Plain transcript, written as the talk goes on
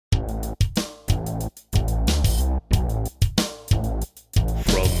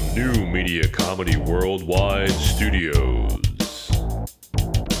New Media Comedy Worldwide Studios.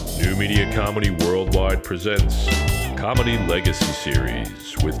 New Media Comedy Worldwide presents Comedy Legacy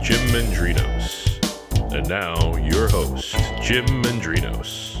Series with Jim Mendrinos. And now, your host, Jim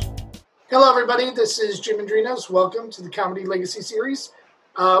Mendrinos. Hello, everybody. This is Jim Mendrinos. Welcome to the Comedy Legacy Series.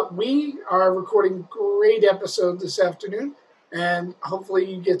 We are recording a great episode this afternoon, and hopefully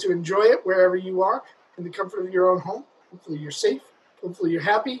you get to enjoy it wherever you are in the comfort of your own home. Hopefully you're safe. Hopefully you're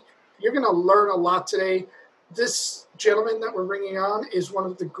happy. You're going to learn a lot today. This gentleman that we're bringing on is one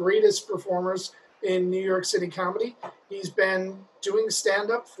of the greatest performers in New York City comedy. He's been doing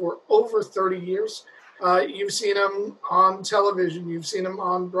stand-up for over 30 years. You've seen him on television. You've seen him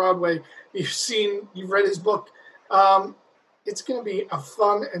on Broadway. You've read his book. It's going to be a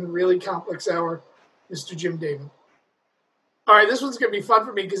fun and really complex hour, Mr. Jim David. All right, this one's going to be fun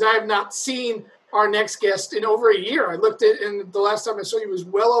for me because I have not seen our next guest in over a year. I looked at, and the last time I saw you was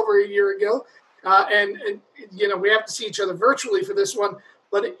well over a year ago. And we have to see each other virtually for this one.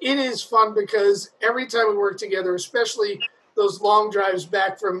 But it is fun because every time we work together, especially those long drives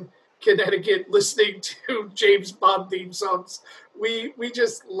back from Connecticut, listening to James Bond theme songs, we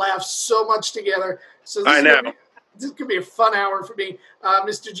just laugh so much together. So this could be a fun hour for me.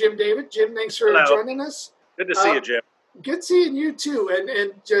 Mr. Jim David. Jim, thanks for joining us. Good to see you, Jim. Good seeing you, too.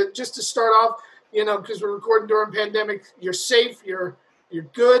 And just to start off, because we're recording during pandemic, you're safe, you're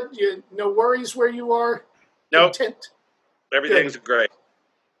good, no worries where you are? Nope. Content? Everything's great.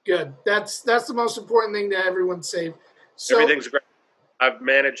 Good. That's the most important thing, that everyone's safe. So, everything's great. I've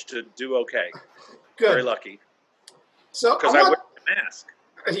managed to do okay. Good. Very lucky. So because I wear a mask.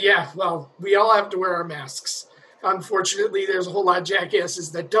 Yeah, well, we all have to wear our masks. Unfortunately, there's a whole lot of jackasses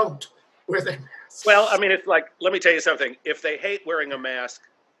that don't wear their masks. Well, I mean, it's like, let me tell you something. If they hate wearing a mask,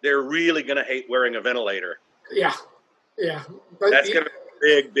 they're really going to hate wearing a ventilator. Yeah. But that's going to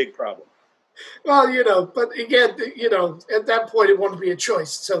be a big problem. Well, but again, at that point, it won't be a choice.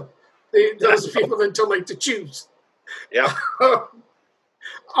 So those people that don't like to choose. Yeah. I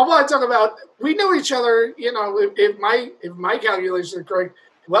want to talk about, we know each other, if my calculations are correct,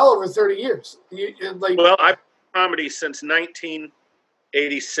 well over 30 years. Well, I've been comedy since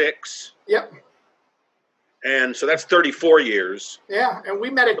 1986. Yep. And so that's 34 years. Yeah, and we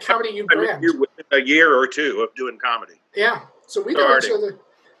met at Comedy U Grand. Within a year or two of doing comedy. Yeah, so we know each other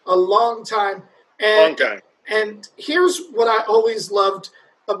a long time. And here's what I always loved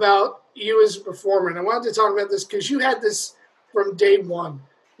about you as a performer. And I wanted to talk about this because you had this from day one.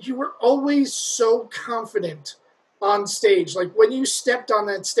 You were always so confident on stage. Like when you stepped on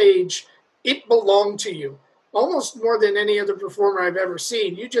that stage, it belonged to you. Almost more than any other performer I've ever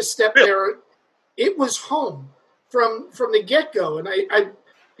seen. You just stepped there. It was home from the get-go. And I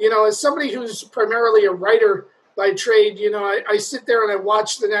as somebody who's primarily a writer by trade, I sit there and I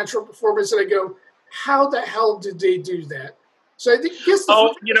watch the natural performance and I go, how the hell did they do that? So I think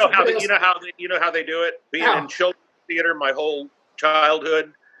how they do it? Being in children's theater my whole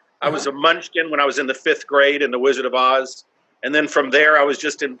childhood. I was a munchkin when I was in the 5th grade in The Wizard of Oz. And then from there, I was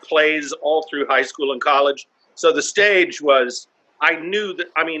just in plays all through high school and college. So the stage was,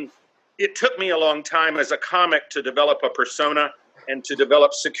 it took me a long time as a comic to develop a persona and to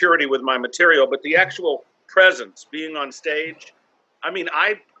develop security with my material. But the actual presence, being on stage, I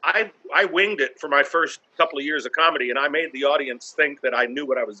winged it for my first couple of years of comedy, and I made the audience think that I knew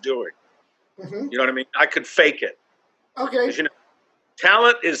what I was doing. Mm-hmm. You know what I mean? I could fake it. Okay.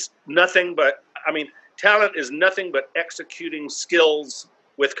 Talent is nothing but executing skills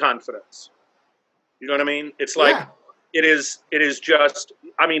with confidence. You know what I mean? It's like it is just,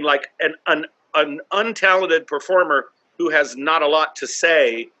 like an untalented performer who has not a lot to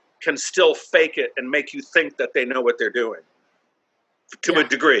say can still fake it and make you think that they know what they're doing to a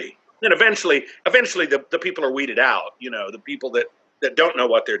degree. Then eventually the people are weeded out, the people that don't know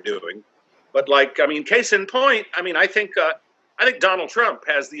what they're doing. But case in point, I think Donald Trump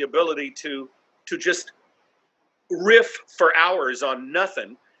has the ability to just riff for hours on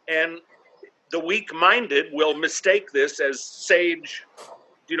nothing, and the weak-minded will mistake this as sage.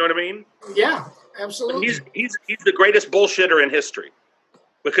 Do you know what I mean? Yeah, absolutely. He's the greatest bullshitter in history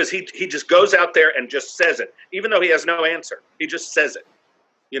because he just goes out there and just says it, even though he has no answer. He just says it.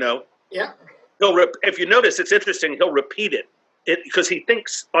 Yeah. If you notice, it's interesting. He'll repeat it because he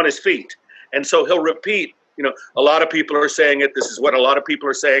thinks on his feet, and so he'll repeat. A lot of people are saying it. This is what a lot of people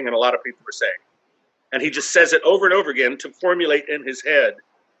are saying, and a lot of people are saying. And he just says it over and over again to formulate in his head.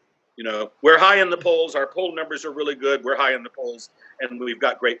 We're high in the polls. Our poll numbers are really good. We're high in the polls, and we've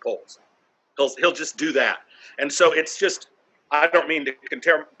got great polls. He'll just do that. And so it's just, I don't mean to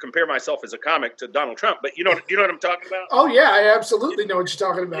compare myself as a comic to Donald Trump, but you know what I'm talking about? Oh, yeah, I absolutely know what you're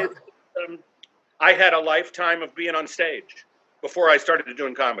talking about. I had a lifetime of being on stage before I started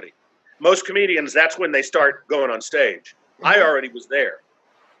doing comedy. Most comedians, that's when they start going on stage. Mm-hmm. I already was there.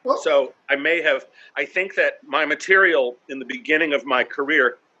 Well, so I think that my material in the beginning of my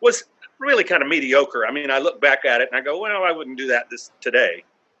career was really kind of mediocre. I mean, I look back at it and I go, well, I wouldn't do that today.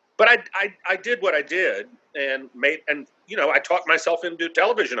 But I did what I did and I talked myself into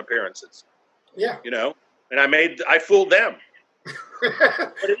television appearances. Yeah. And I fooled them.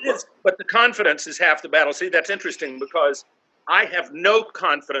 But the confidence is half the battle. See, that's interesting because I have no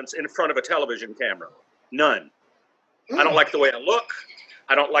confidence in front of a television camera. None. I don't like the way I look.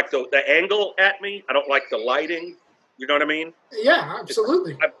 I don't like the angle at me. I don't like the lighting. You know what I mean? Yeah,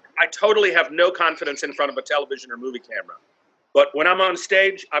 absolutely. I totally have no confidence in front of a television or movie camera. But when I'm on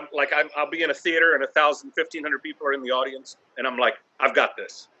stage, I'll be in a theater and 1,000, 1,500 people are in the audience. And I'm like, I've got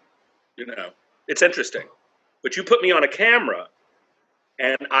this. It's interesting. But you put me on a camera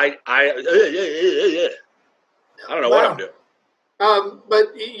and I don't know what I'm doing. But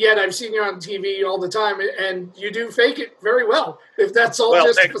yet I've seen you on TV all the time, and you do fake it very well. If that's all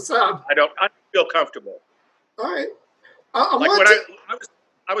just a facade, I feel comfortable. All right.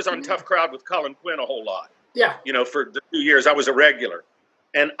 I was on Tough Crowd with Colin Quinn a whole lot. Yeah. For the 2 years I was a regular,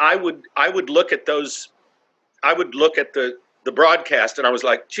 and I would look at those. I would look at the broadcast, and I was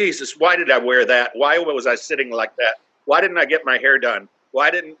like, Jesus, why did I wear that? Why was I sitting like that? Why didn't I get my hair done? Why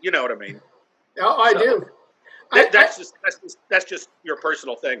didn't you know what I mean? Oh, I do. That's just your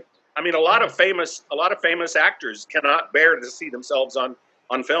personal thing. I mean, a lot of famous actors cannot bear to see themselves on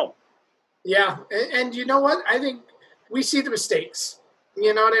film. Yeah, and you know what? I think we see the mistakes.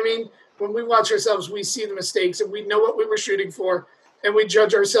 You know what I mean? When we watch ourselves, we see the mistakes, and we know what we were shooting for, and we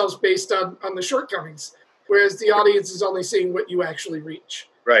judge ourselves based on the shortcomings. Whereas the audience is only seeing what you actually reach.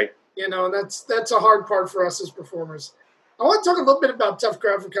 Right. And that's a hard part for us as performers. I want to talk a little bit about Tough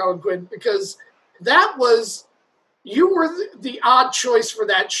Crowd for Colin Quinn, because that was, you were the odd choice for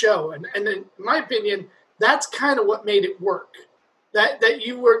that show. And in my opinion, that's kind of what made it work. That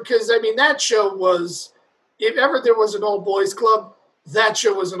you were, because I mean, that show was, if ever there was an all boys club, that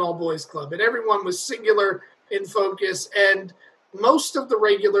show was an all boys club. And everyone was singular in focus. And most of the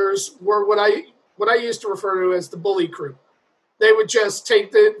regulars were what I used to refer to as the bully crew. They would just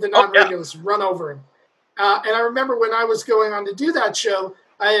take the non-regulars, run over him. And I remember when I was going on to do that show,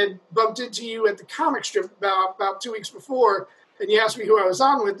 I had bumped into you at the comic strip about 2 weeks before, and you asked me who I was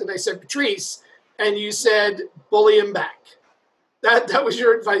on with, and I said Patrice, and you said, bully him back. That was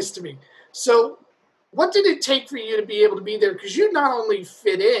your advice to me. So what did it take for you to be able to be there? Because you not only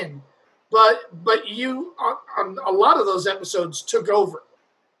fit in, but you, on a lot of those episodes, took over,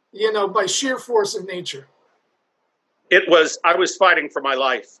 by sheer force of nature. I was fighting for my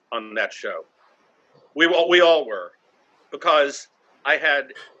life on that show. We all were, because I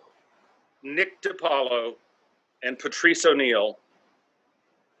had Nick DiPaolo and Patrice O'Neill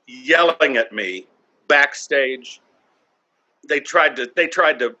yelling at me backstage. They tried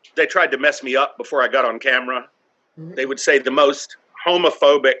to mess me up before I got on camera. Mm-hmm. They would say the most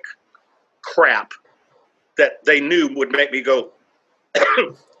homophobic crap that they knew would make me go,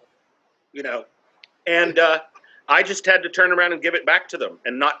 and I just had to turn around and give it back to them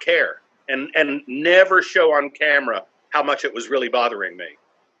and not care and never show on camera how much it was really bothering me,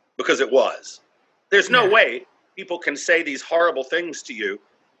 because it was. There's no way people can say these horrible things to you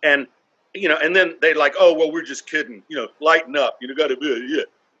and then they're like, oh, well, we're just kidding, lighten up, got to be, yeah.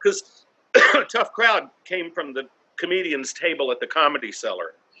 Because Tough Crowd came from the comedian's table at the Comedy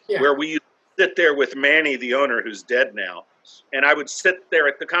Cellar, where we used to sit there with Manny, the owner, who's dead now. And I would sit there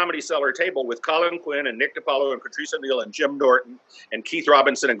at the Comedy Cellar table with Colin Quinn and Nick DiPaolo and Patrice O'Neill and Jim Norton and Keith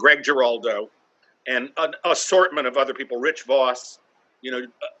Robinson and Greg Giraldo and an assortment of other people, Rich Voss,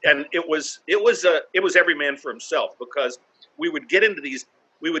 and it was every man for himself, because we would get into these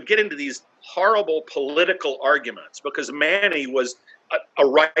horrible political arguments, because Manny was a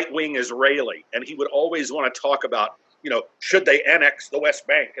right-wing Israeli, and he would always want to talk about, should they annex the West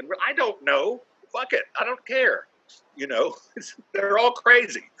Bank? And I don't know. Fuck it. I don't care. They're all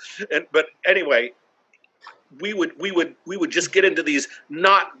crazy. But anyway, we would just get into these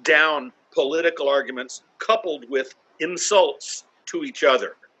knockdown political arguments coupled with insults to each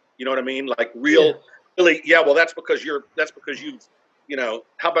other. You know what I mean? Like really, well, that's because you've,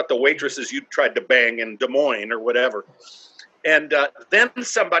 how about the waitresses you tried to bang in Des Moines or whatever? And then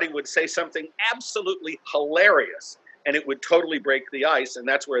somebody would say something absolutely hilarious, and it would totally break the ice, and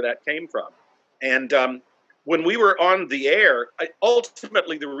that's where that came from. And when we were on the air,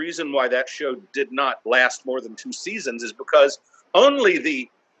 ultimately the reason why that show did not last more than 2 seasons is because only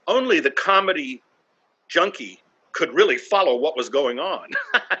the comedy junkie could really follow what was going on.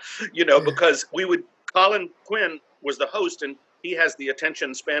 Because Colin Quinn was the host, and he has the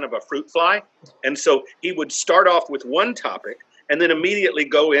attention span of a fruit fly. And so he would start off with one topic and then immediately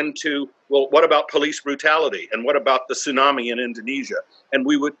go into, well, what about police brutality? And what about the tsunami in Indonesia? And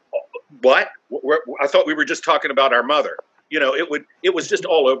we would, what? I thought we were just talking about our mother. It was just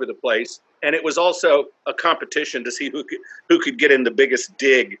all over the place. And it was also a competition to see who could get in the biggest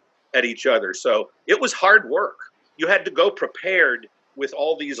dig at each other. So it was hard work. You had to go prepared with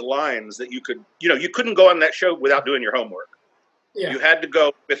all these lines that you couldn't go on that show without doing your homework. Yeah. You had to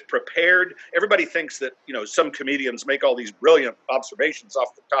go with prepared. Everybody thinks that, some comedians make all these brilliant observations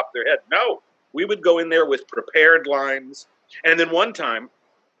off the top of their head. No, we would go in there with prepared lines. And then one time,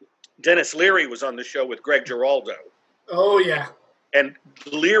 Dennis Leary was on the show with Greg Giraldo. Oh, yeah. And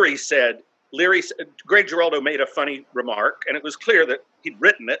Greg Giraldo made a funny remark, and it was clear that he'd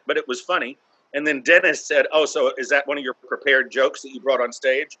written it, but it was funny. And then Dennis said, "Oh, so is that one of your prepared jokes that you brought on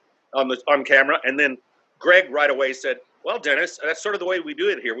stage on camera?" And then Greg right away said, "Well, Dennis, that's sort of the way we do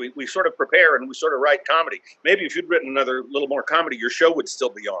it here. We sort of prepare and we sort of write comedy. Maybe if you'd written another little more comedy, your show would still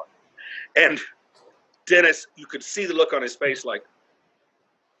be on." And Dennis, you could see the look on his face, like,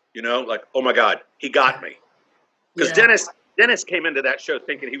 oh my God, he got me. Because Dennis came into that show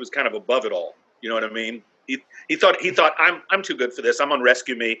thinking he was kind of above it all. You know what I mean? He thought I'm too good for this. I'm on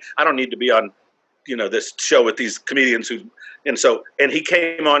Rescue Me. I don't need to be on, this show with these comedians and he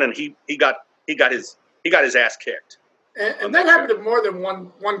came on and he got his ass kicked. And that happened to more than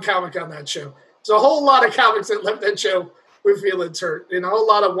one comic on that show. There's a whole lot of comics that left that show with feelings hurt. A whole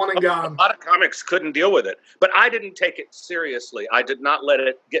lot of one and gone. A lot of comics couldn't deal with it, but I didn't take it seriously. I did not let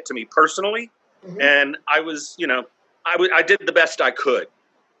it get to me personally, and I was, I did the best I could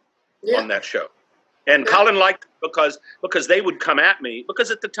on that show. And Colin liked it because they would come at me,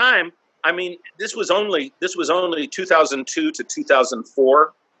 because at the time, I mean, this was only 2002 to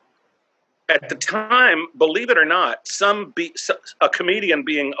 2004. At the time, believe it or not, a comedian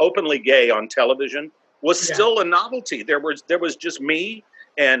being openly gay on television was still a novelty. There was just me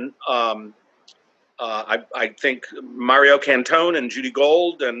and I think Mario Cantone and Judy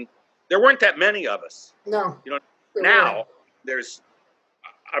Gold, and there weren't that many of us. No. Now there's,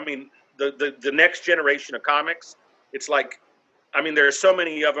 the next generation of comics, it's like, there are so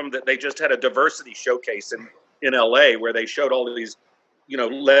many of them that they just had a diversity showcase in LA where they showed all of these,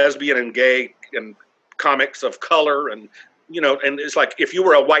 lesbian and gay and comics of color. And it's like, if you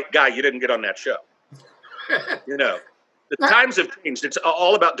were a white guy, you didn't get on that show. The times have changed. It's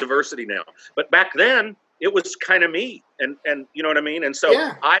all about diversity now. But back then it was kind of me and you know what I mean? And so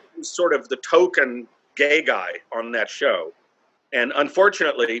I was sort of the token gay guy on that show. And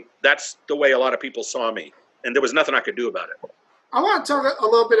unfortunately, that's the way a lot of people saw me. And there was nothing I could do about it. I want to talk a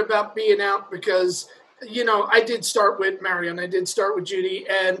little bit about being out because, I did start with Marion. I did start with Judy.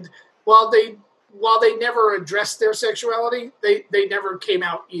 And while they never addressed their sexuality, they never came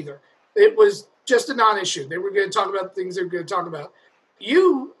out either. It was just a non-issue. They were going to talk about the things they were going to talk about.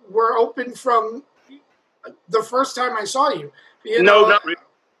 You were open from the first time I saw you. No, not really.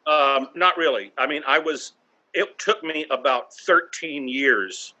 Not really. It took me about 13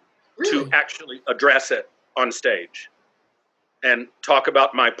 years to actually address it on stage and talk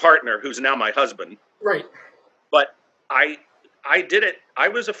about my partner, who's now my husband. Right. But I did it. I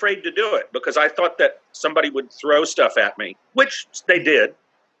was afraid to do it because I thought that somebody would throw stuff at me, which they did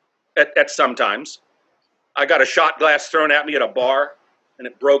at some times. I got a shot glass thrown at me at a bar and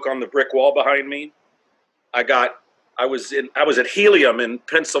it broke on the brick wall behind me. I was at Helium in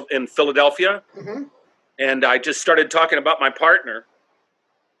Philadelphia. Mm-hmm. And I just started talking about my partner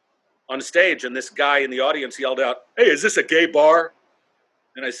on stage, and this guy in the audience yelled out, "Hey, is this a gay bar?"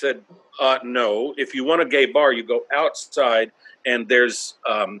 And I said, "No. If you want a gay bar, you go outside, and there's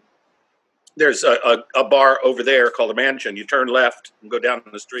a bar over there called the Mansion. You turn left and go down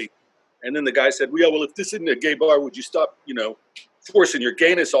the street." And then the guy said, "Well, if this isn't a gay bar, would you stop, forcing your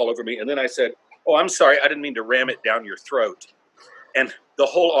gayness all over me?" And then I said, "Oh, I'm sorry. I didn't mean to ram it down your throat." And the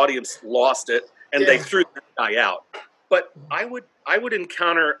whole audience lost it. And they threw that guy out. But I would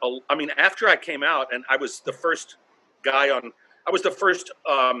encounter, after I came out, and I was the first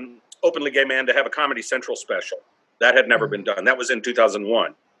openly gay man to have a Comedy Central special. That had never been done. That was in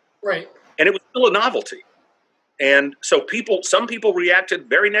 2001. Right. And it was still a novelty. And so some people reacted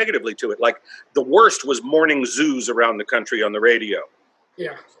very negatively to it. Like the worst was morning zoos around the country on the radio.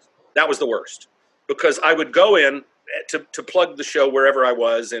 Yeah. That was the worst. Because I would go in to plug the show wherever I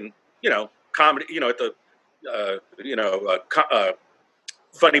was and, comedy, at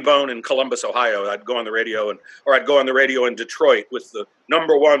Funny Bone in Columbus, Ohio. I'd go on the radio, or I'd go on the radio in Detroit with the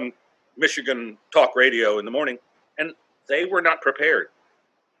 #1 Michigan talk radio in the morning, and they were not prepared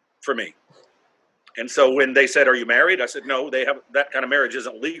for me. And so when they said, "Are you married?" I said, "No, that kind of marriage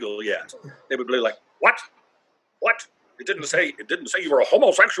isn't legal yet." They would be like, "What? What? It didn't say you were a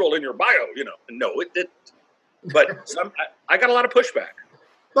homosexual in your bio, you know." And no, it didn't. But I got a lot of pushback.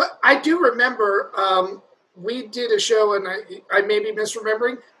 But I do remember we did a show, and I may be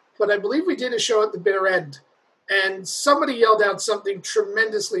misremembering, but I believe we did a show at the bitter end, and somebody yelled out something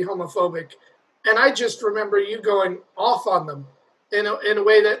tremendously homophobic, and I just remember you going off on them in a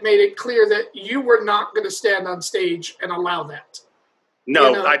way that made it clear that you were not going to stand on stage and allow that.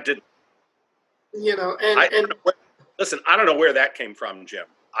 No, I didn't. Listen, I don't know where that came from, Jim.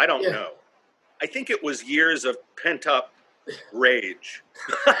 I don't know. I think it was years of pent-up rage.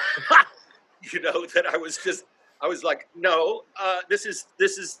 That I was like, no, this is the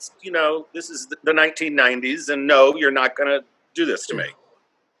 1990s, and no, you're not going to do this to me.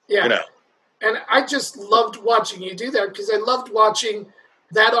 Yeah. And I just loved watching you do that, because I loved watching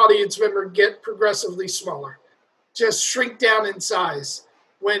that audience member get progressively smaller, just shrink down in size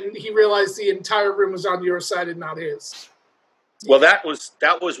when he realized the entire room was on your side and not his. Well, that was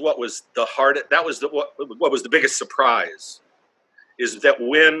what was the hardest. That was what was the biggest surprise, is that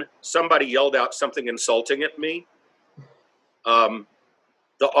when somebody yelled out something insulting at me, the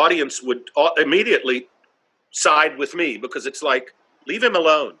audience would immediately side with me, because it's like, leave him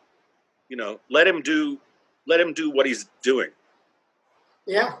alone, let him do what he's doing.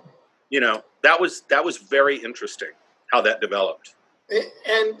 Yeah. That was very interesting how that developed.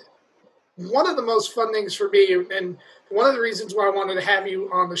 And one of the most fun things for me, and one of the reasons why I wanted to have you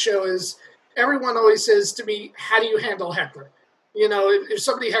on the show, is everyone always says to me, how do you handle heckler? If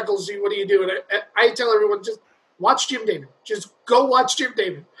somebody heckles you, what do you do? And I tell everyone, just watch Jim David. Just go watch Jim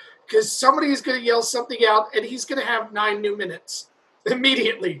David, because somebody is going to yell something out, and he's going to have 9 new minutes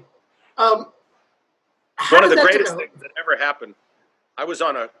immediately. One of the greatest things that ever happened, I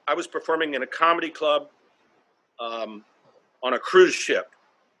was performing in a comedy club on a cruise ship,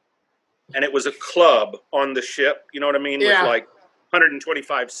 and it was a club on the ship, you know what I mean? Yeah. With like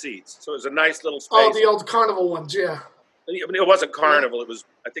 125 seats. So it was a nice little space. Oh, the old Carnival ones, yeah. It wasn't Carnival.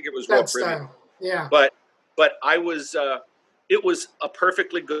 I think it was that Royal style. Caribbean. Yeah. But I was, it was a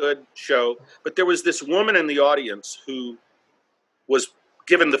perfectly good show. But there was this woman in the audience who was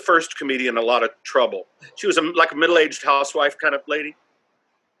giving the first comedian a lot of trouble. She was like a middle-aged housewife kind of lady.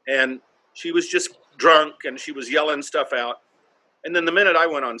 And she was just drunk, and she was yelling stuff out. And then the minute I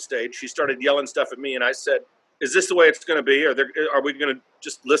went on stage, she started yelling stuff at me. And I said, is this the way it's going to be? Are we going to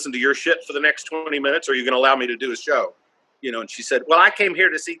just listen to your shit for the next 20 minutes? Or are you going to allow me to do a show? And she said, well, I came here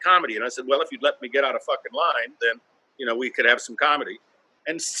to see comedy. And I said, well, if you'd let me get out of fucking line, then, we could have some comedy.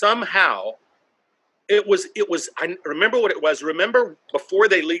 And somehow it was, I remember what it was. Remember before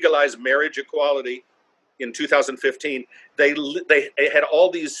they legalized marriage equality in 2015, they had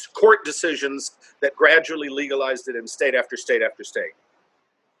all these court decisions that gradually legalized it in state after state after state.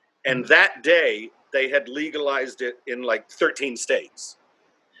 And that day they had legalized it in like 13 states.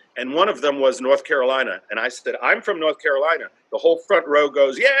 And one of them was North Carolina. And I said, I'm from North Carolina. The whole front row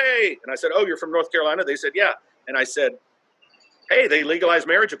goes, yay. And I said, oh, you're from North Carolina? They said, yeah. And I said, hey, they legalized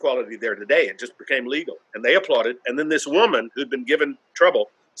marriage equality there today. It just became legal. And they applauded. And then this woman who'd been given trouble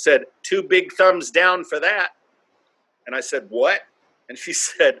said, 2 big thumbs down for that. And I said, what? And she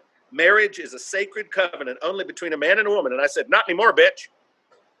said, marriage is a sacred covenant only between a man and a woman. And I said, not anymore, bitch.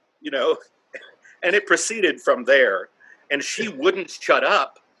 And it proceeded from there. And she wouldn't shut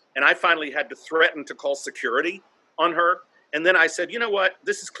up. And I finally had to threaten to call security on her. And then I said, you know what?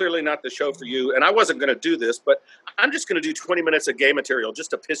 This is clearly not the show for you. And I wasn't going to do this, but I'm just going to do 20 minutes of gay material just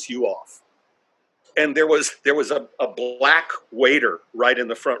to piss you off. And there was a black waiter right in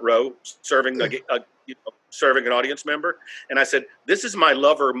the front row serving serving an audience member. And I said, this is my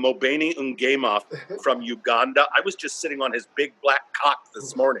lover, Mobeni Ungema from Uganda. I was just sitting on his big black cock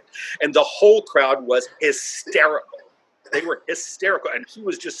this morning. And the whole crowd was hysterical. They were hysterical. And he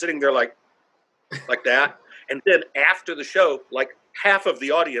was just sitting there like that. And then after the show, like half of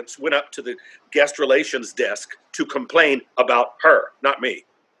the audience went up to the guest relations desk to complain about her, not me.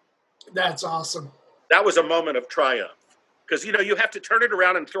 That's awesome. That was a moment of triumph. Because, you have to turn it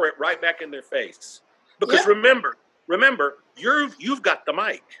around and throw it right back in their face. Because remember, you've got the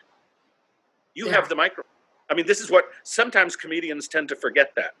mic. You have the microphone. I mean, this is what sometimes comedians tend to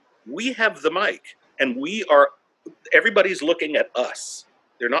forget, that we have the mic, and everybody's looking at us.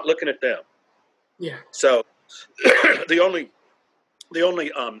 They're not looking at them. Yeah. So the only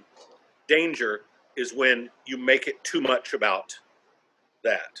danger is when you make it too much about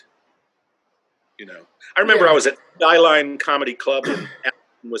that. I remember I was at Skyline Comedy Club in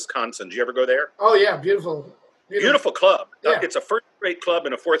Wisconsin. Did you ever go there? Oh yeah, beautiful. Beautiful club. Yeah. It's a first-rate club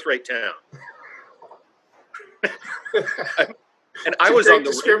in a fourth-rate town. And I was on the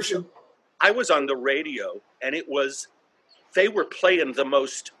description. I was on the radio, and they were playing the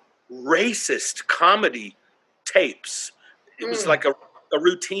most racist comedy tapes. It was like a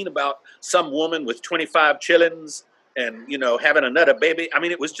routine about some woman with 25 chillins and, having another baby. I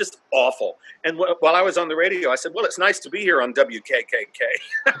mean, it was just awful. And while I was on the radio, I said, well, it's nice to be here on WKKK.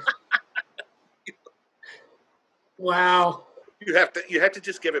 Wow. You have to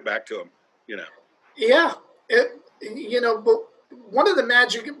just give it back to them, Yeah. But one of the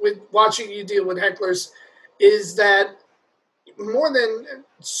magic with watching you deal with hecklers is that more than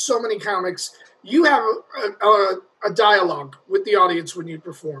so many comics, you have a dialogue with the audience when you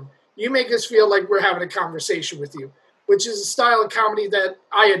perform. You make us feel like we're having a conversation with you, which is a style of comedy that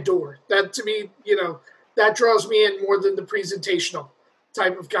I adore. That to me, that draws me in more than the presentational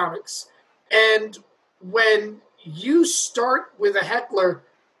type of comics. And when you start with a heckler,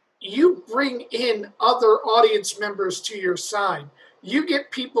 you bring in other audience members to your side. You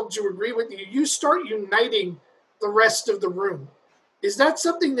get people to agree with you. You start uniting the rest of the room. Is that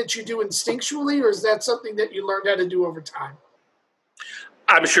something that you do instinctually, or is that something that you learned how to do over time?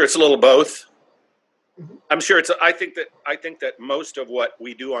 I'm sure it's a little both. Mm-hmm. I'm sure I think that most of what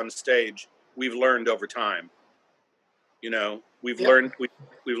we do on stage, we've learned over time. We've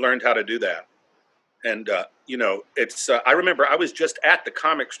learned how to do that. And, it's, I remember I was just at the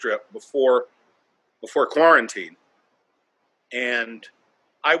comic strip before quarantine, and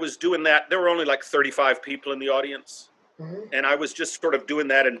I was doing that. There were only like 35 people in the audience, and I was just sort of doing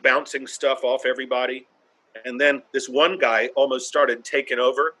that and bouncing stuff off everybody. And then this one guy almost started taking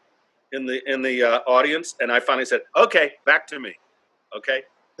over in the audience, and I finally said, okay, back to me. Okay.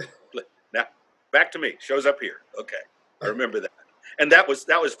 Now back to me. Shows up here. Okay. I remember that. And that was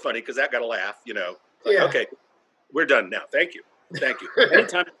funny because that got a laugh, Like, yeah. Okay, we're done now. Thank you.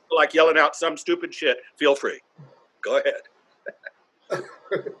 Anytime you feel like yelling out some stupid shit, feel free. Go ahead.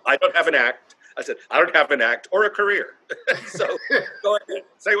 I don't have an act. I said, I don't have an act or a career. So go ahead,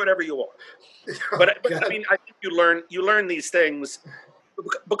 say whatever you want. But I mean, I think you learn these things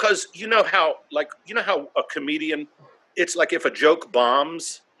because you know how a comedian, it's like if a joke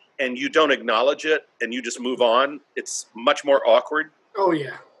bombs and you don't acknowledge it and you just move on, it's much more awkward. Oh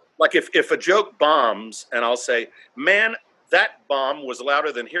yeah. Like if a joke bombs and I'll say, man, that bomb was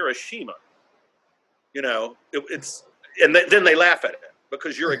louder than Hiroshima. Then they laugh at it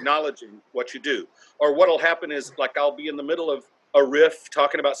because you're acknowledging what you do. Or what'll happen is like I'll be in the middle of a riff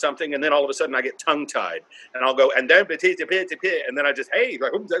talking about something, and then all of a sudden I get tongue-tied, and I'll go and then and then I just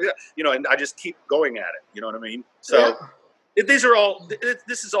and I just keep going at it. You know what I mean? So this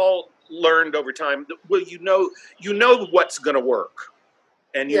is all learned over time. Well, you know what's going to work.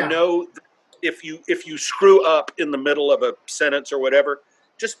 And if you screw up in the middle of a sentence or whatever,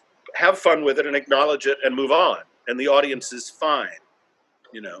 just have fun with it and acknowledge it and move on. And the audience is fine.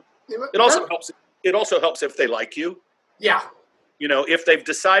 It also helps. It also helps if they like you. Yeah. If they've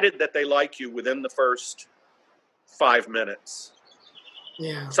decided that they like you within the first 5 minutes.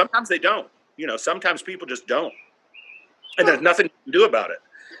 Yeah. Sometimes they don't. Sometimes people just don't. And there's nothing you can do about it.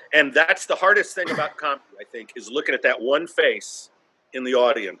 And that's the hardest thing about comedy, I think, is looking at that one face in the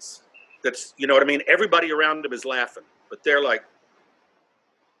audience. That's, you know what I mean? Everybody around them is laughing, but they're like,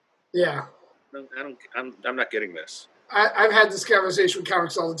 yeah, I'm not getting this. I've had this conversation with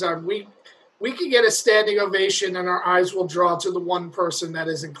comics all the time. We can get a standing ovation and our eyes will draw to the one person that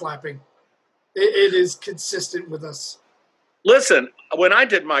isn't clapping. It is consistent with us. Listen, when I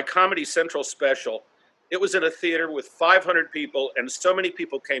did my Comedy Central special, it was in a theater with 500 people, and so many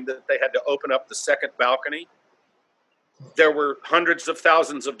people came that they had to open up the second balcony. There were hundreds of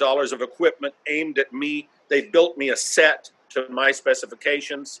thousands of dollars of equipment aimed at me. They built me a set to my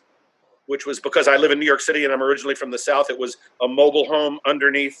specifications, which was because I live in New York City and I'm originally from the South. It was a mobile home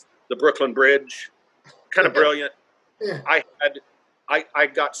underneath the Brooklyn Bridge. Kind of brilliant. Yeah. I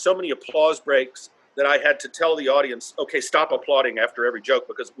got so many applause breaks that I had to tell the audience, okay, stop applauding after every joke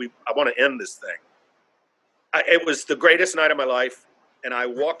because I want to end this thing. It was the greatest night of my life. And I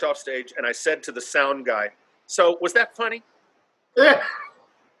walked off stage and I said to the sound guy, so was that funny? Yeah.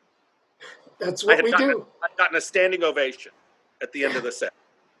 That's what we do. I'd gotten a standing ovation at the end of the set.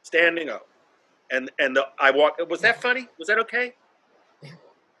 Standing up. And I walked, was that funny? Was that okay?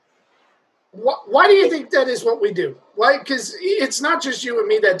 Why do you think that is what we do? Why? Because it's not just you and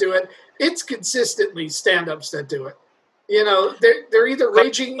me that do it. It's consistently stand-ups that do it. They're either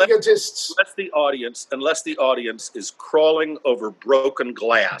raging egotists. Unless the audience is crawling over broken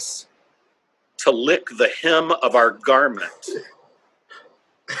glass to lick the hem of our garment,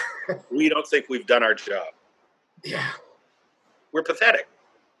 we don't think we've done our job. Yeah. We're pathetic.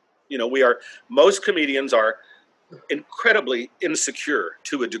 Most comedians are incredibly insecure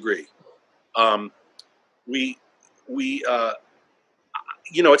to a degree.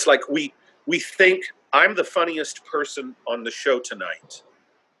 It's like we think I'm the funniest person on the show tonight,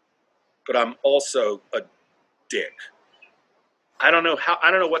 but I'm also a dick. I don't know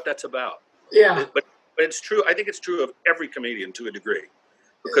what that's about. Yeah. But it's true. I think it's true of every comedian to a degree,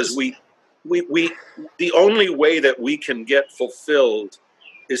 because we the only way that we can get fulfilled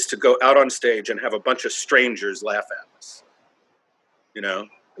is to go out on stage and have a bunch of strangers laugh at us.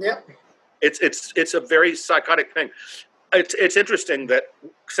 Yep. It's a very psychotic thing. It's interesting that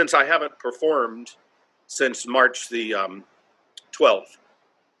since I haven't performed since March the 12th,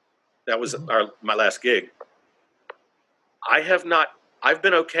 that was my last gig. I've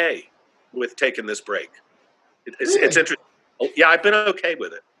been okay with taking this break. It's interesting. Yeah, I've been okay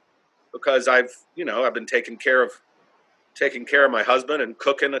with it because I've been taking care of my husband and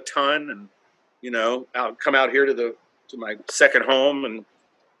cooking a ton, and I'll come out here to my second home, and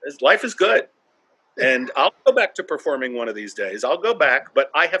life is good. And I'll go back to performing one of these days. I'll go back,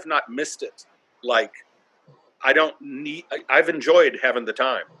 but I have not missed it. I've enjoyed having the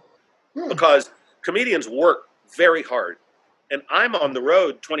time because comedians work very hard. And I'm on the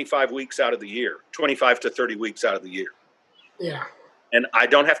road 25 weeks out of the year, 25 to 30 weeks out of the year. Yeah. And I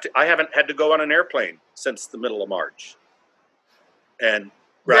haven't had to go on an airplane since the middle of March. And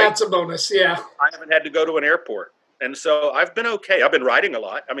that's a bonus. Yeah. I haven't had to go to an airport. And so I've been okay. I've been writing a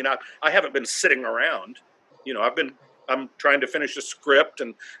lot. I mean, I haven't been sitting around. I'm trying to finish a script,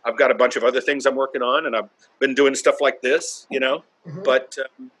 and I've got a bunch of other things I'm working on, and I've been doing stuff like this, but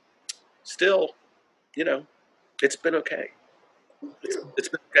still, it's been okay. It's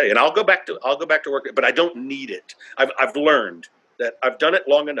been okay. And I'll go back to work, but I don't need it. I've learned that I've done it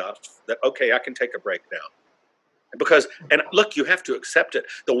long enough that, okay, I can take a break now. And look, you have to accept it.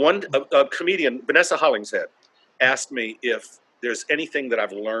 The one comedian, Vanessa Hollingshead, asked me if there's anything that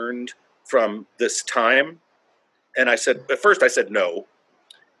I've learned from this time. And at first I said no.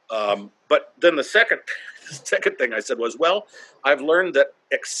 But then the second thing I said was, well, I've learned that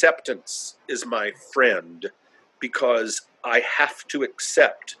acceptance is my friend, because I have to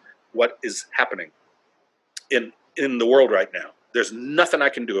accept what is happening in the world right now. There's nothing I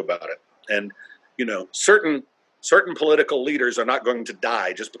can do about it. And, certain political leaders are not going to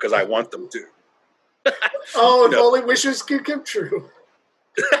die just because I want them to. If only wishes could come true.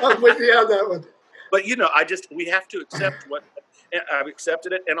 I'm with you on that one. But, we have to accept what I've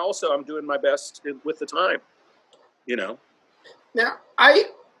accepted it. And also I'm doing my best with the time, Now, I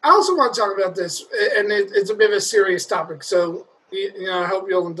also want to talk about this, and it's a bit of a serious topic. So, I hope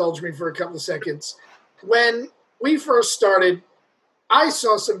you'll indulge me for a couple of seconds. When we first started, I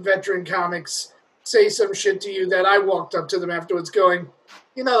saw some veteran comics say some shit to you that I walked up to them afterwards going,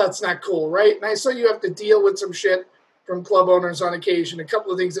 that's not cool, right? And I saw you have to deal with some shit from club owners on occasion. A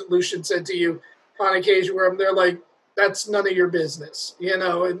couple of things that Lucian said to you on occasion where they're like, that's none of your business,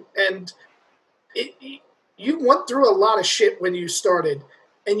 and you went through a lot of shit when you started,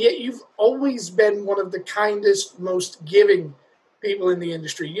 and yet you've always been one of the kindest, most giving people in the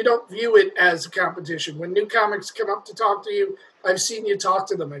industry. You don't view it as a competition. When new comics come up to talk to you, I've seen you talk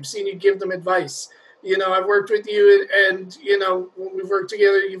to them. I've seen you give them advice. I've worked with you, and, when we've worked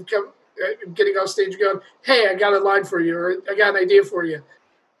together, you've come getting off stage going, hey, I got a line for you, or I got an idea for you.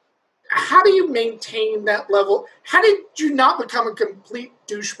 How do you maintain that level? How did you not become a complete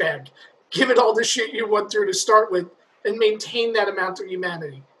douchebag, given all the shit you went through to start with, and maintain that amount of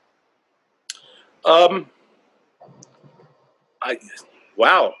humanity? I've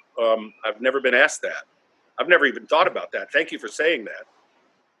never been asked that. I've never even thought about that. Thank you for saying that.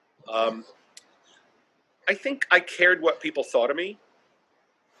 I think I cared what people thought of me,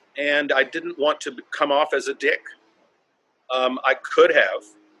 and I didn't want to come off as a dick. I could have,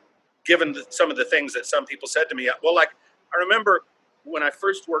 given some of the things that some people said to me. Well, I remember when I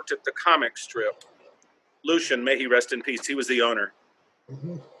first worked at the comic strip, Lucian, may he rest in peace, he was the owner.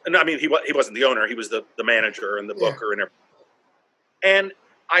 Mm-hmm. And I mean, he wasn't the owner, he was the manager and the booker and everything. And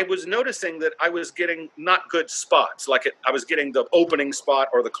I was noticing that I was getting not good spots. I was getting the opening spot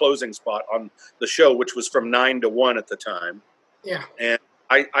or the closing spot on the show, which was from 9 to 1 at the time. Yeah. And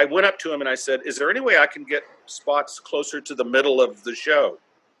I went up to him and I said, is there any way I can get spots closer to the middle of the show?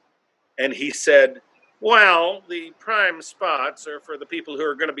 And he said, well, the prime spots are for the people who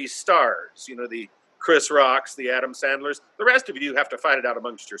are going to be stars, the Chris Rocks, the Adam Sandlers. The rest of you have to fight it out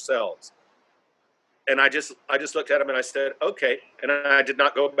amongst yourselves. And I just looked at him and I said, okay. And I did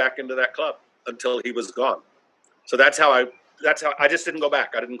not go back into that club until he was gone. So that's how I just didn't go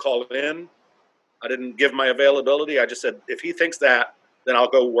back. I didn't call it in. I didn't give my availability. I just said, if he thinks that, then I'll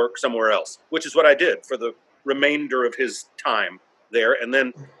go work somewhere else, which is what I did for the remainder of his time there. And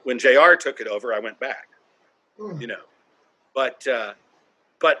then when JR took it over, I went back, you know, but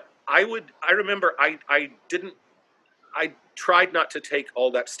I remember I tried not to take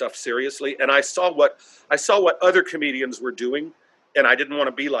all that stuff seriously. And I saw what other comedians were doing, and I didn't want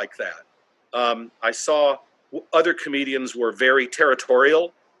to be like that. I saw other comedians were very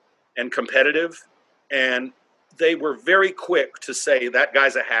territorial and competitive, and they were very quick to say, that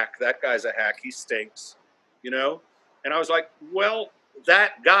guy's a hack, he stinks, you know? And I was like, well,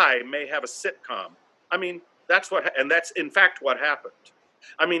 that guy may have a sitcom. I mean, that's in fact what happened.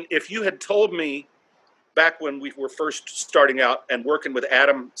 I mean, if you had told me back when we were first starting out and working with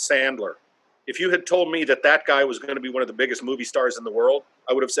Adam Sandler, if you had told me that guy was going to be one of the biggest movie stars in the world,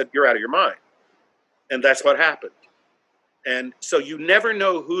 I would have said, you're out of your mind. And that's what happened. And so you never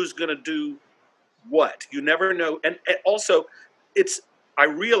know who's going to do what. You never know. And also, I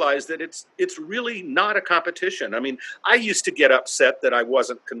realized that it's really not a competition. I mean, I used to get upset that I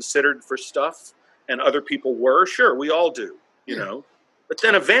wasn't considered for stuff and other people were. Sure, we all do, you know. But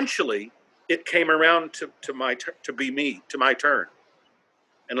then eventually it came around to my turn.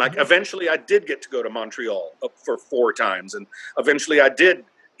 And like eventually I did get to go to Montreal for 4 times, and eventually I did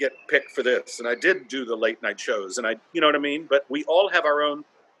get picked for this, and I did do the late night shows, and you know what I mean? But we all have our own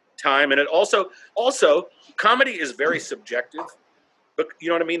time, and it also comedy is very subjective. But you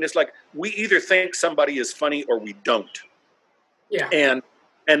know what I mean? It's like we either think somebody is funny or we don't. Yeah.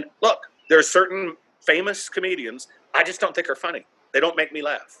 And look, there are certain famous comedians I just don't think are funny. They don't make me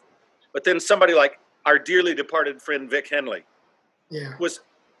laugh. But then somebody like our dearly departed friend Vic Henley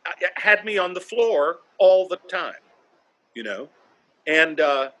had me on the floor all the time, you know. And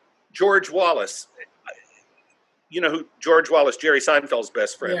George Wallace, you know who George Wallace, Jerry Seinfeld's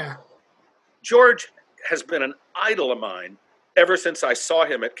best friend. Yeah. George has been an idol of mine ever since I saw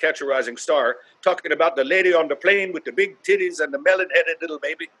him at Catch a Rising Star, talking about the lady on the plane with the big titties and the melon-headed little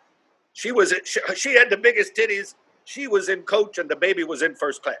baby. She had the biggest titties. She was in coach and the baby was in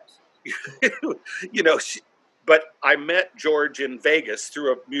first class. You know, but I met George in Vegas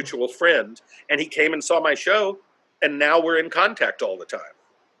through a mutual friend, and he came and saw my show, and now we're in contact all the time,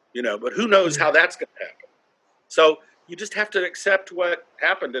 you know, but who knows how that's going to happen. So you just have to accept what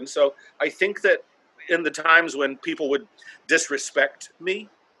happened. And so I think that in the times when people would disrespect me,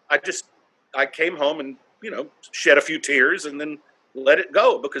 I came home and, you know, shed a few tears and then let it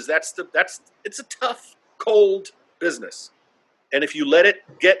go, because it's a tough, cold business. And if you let it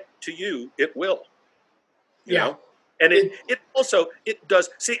get to you, it will, you know? And it also does.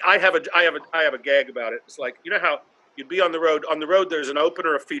 See, I have a gag about it. It's like, you know how you'd be on the road, there's an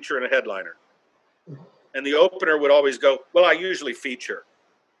opener, a feature, and a headliner. And the opener would always go, well, I usually feature.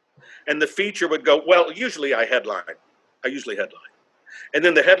 And the feature would go, well, usually I usually headline. And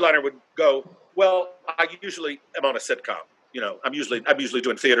then the headliner would go, well, I usually am on a sitcom. You know, I'm usually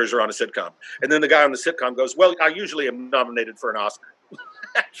doing theaters or on a sitcom. And then the guy on the sitcom goes, well, I usually am nominated for an Oscar.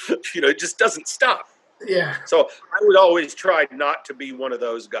 You know, it just doesn't stop. Yeah. So I would always try not to be one of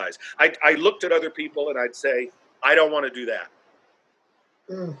those guys. I looked at other people and I'd say, I don't want to do that.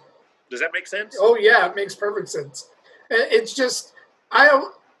 Does that make sense? Oh, yeah, it makes perfect sense. It's just,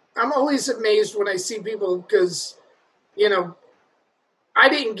 I'm always amazed when I see people because, you know, I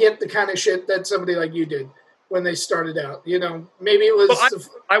didn't get the kind of shit that somebody like you did when they started out. You know, maybe it was... Well,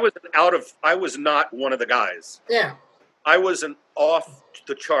 I was not one of the guys. Yeah. I was an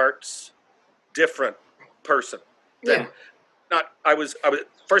off-the-charts different person. First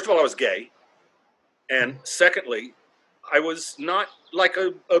of all, I was gay. And secondly, I was not like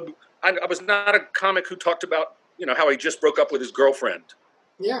I was not a comic who talked about, you know, how he just broke up with his girlfriend.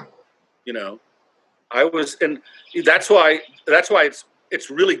 Yeah. You know, I was, and that's why it's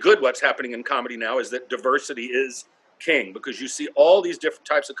really good what's happening in comedy now is that diversity is king, because you see all these different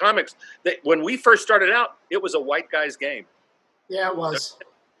types of comics that when we first started out, it was a white guy's game. Yeah, it was.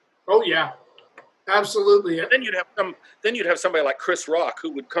 Oh yeah, absolutely. And then you'd have somebody like Chris Rock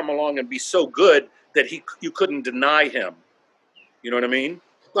who would come along and be so good that you couldn't deny him. You know what I mean?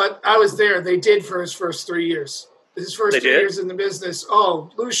 But I was there. They did for his first 3 years. His first 3 years in the business. Oh,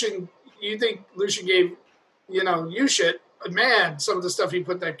 Lucian, you think Lucian gave, you know, you shit. But man, some of the stuff he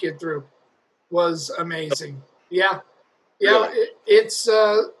put that kid through was amazing. Yeah. Yeah. Really?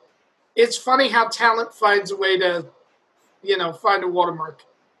 It's funny how talent finds a way to, you know, find a watermark.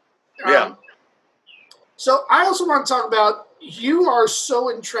 So I also want to talk about, you are so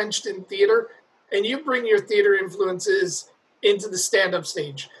entrenched in theater, and you bring your theater influences into the stand-up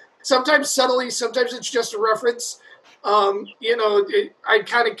stage. Sometimes subtly, sometimes it's just a reference. I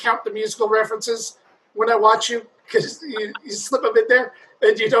kind of count the musical references when I watch you, because you slip them in there,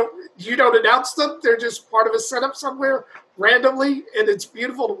 and you don't announce them. They're just part of a setup somewhere randomly, and it's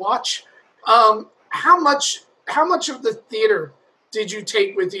beautiful to watch. How much of the theater did you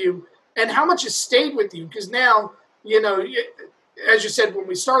take with you, and how much has stayed with you? Because now, as you said when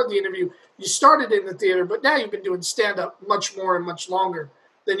we started the interview, you started in the theater, but now you've been doing stand-up much more and much longer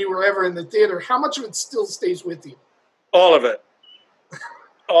than you were ever in the theater. How much of it still stays with you? All of it.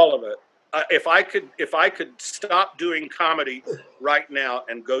 All of it. If I could stop doing comedy right now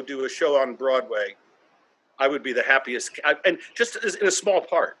and go do a show on Broadway, I would be the happiest. And just in a small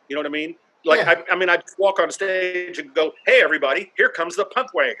part, you know what I mean? Like, yeah. I'd walk on stage and go, "Hey, everybody, here comes the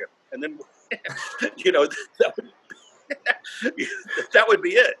punk wagon," and then, that would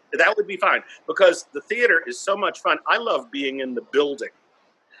be it. That would be fine, because the theater is so much fun. I love being in the building.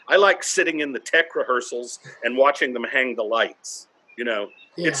 I like sitting in the tech rehearsals and watching them hang the lights.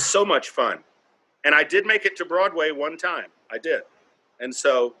 It's so much fun. And I did make it to Broadway one time. I did. And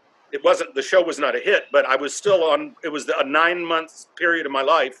so the show was not a hit, but I was still on. It was a 9-month period of my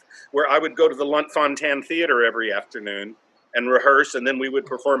life where I would go to the Lunt-Fontanne Theater every afternoon and rehearse, and then we would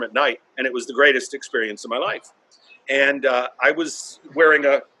perform at night. And it was the greatest experience of my life. And I was wearing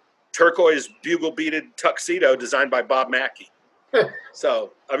a turquoise bugle-beaded tuxedo designed by Bob Mackie.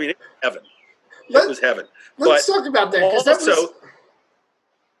 So, it was heaven. It was heaven. Let's talk about that, because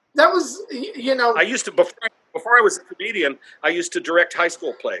that was, I used to, before I was a comedian, I used to direct high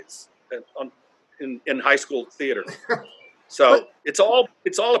school plays in high school theater. So it's all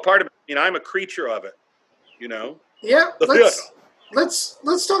a part of it. I'm a creature of it, Yeah,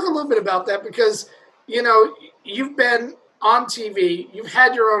 let's talk a little bit about that, because, you've been on TV, you've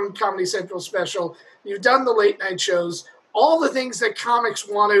had your own Comedy Central special, you've done the late night shows, all the things that comics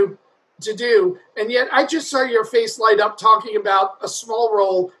want to do, and yet I just saw your face light up talking about a small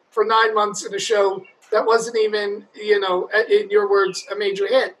role for 9 months in a show that wasn't even, in your words, a major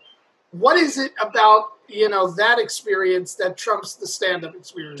hit. What is it about, that experience that trumps the stand-up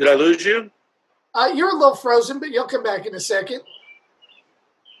experience? Did I lose you? You're a little frozen, but you'll come back in a second.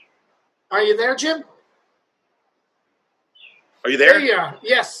 Are you there, Jim? Are you there? There you are.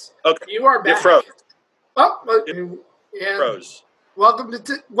 Yes. Okay. You are back. You're froze. Oh, yeah. Froze. Welcome to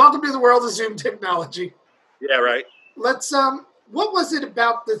the world of Zoom technology. Yeah, right. Let's. What was it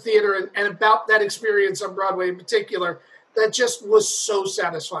about the theater and about that experience on Broadway in particular that just was so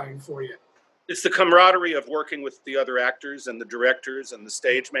satisfying for you? It's the camaraderie of working with the other actors and the directors and the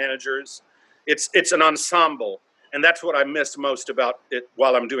stage managers. It's an ensemble, and that's what I miss most about it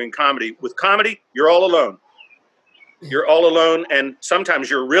while I'm doing comedy. With comedy, you're all alone. You're all alone, and sometimes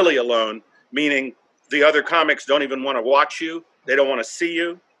you're really alone, meaning the other comics don't even want to watch you. They don't want to see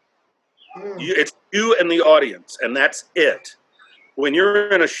you. It's you and the audience, and that's it. When you're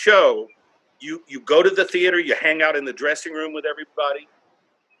in a show, you go to the theater, you hang out in the dressing room with everybody.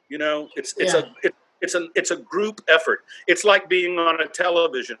 It's a group effort. It's like being on a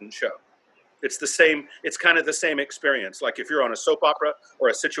television show. It's the same. It's kind of the same experience. Like if you're on a soap opera or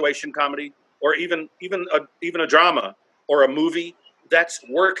a situation comedy or even a drama or a movie, that's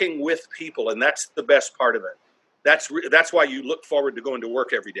working with people, and that's the best part of it. That's why you look forward to going to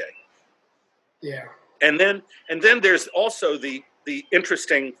work every day. Yeah. And then there's also the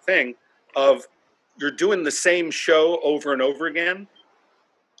interesting thing of you're doing the same show over and over again.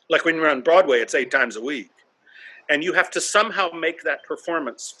 Like when you're on Broadway, it's 8 times a week. And you have to somehow make that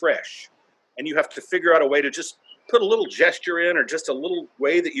performance fresh. And you have to figure out a way to just put a little gesture in, or just a little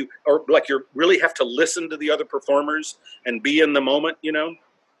way that you really have to listen to the other performers and be in the moment,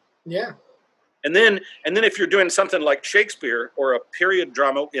 Yeah. And then if you're doing something like Shakespeare or a period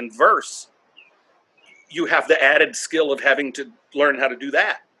drama in verse, you have the added skill of having to learn how to do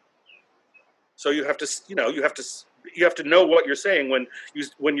that. So you have to, you have to know what you're saying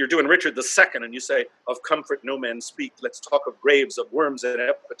when you're doing Richard II and you say, "Of comfort no men speak. Let's talk of graves, of worms and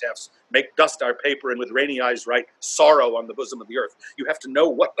epitaphs. Make dust our paper and with rainy eyes write sorrow on the bosom of the earth." You have to know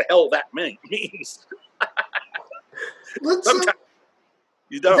what the hell that means. Sometimes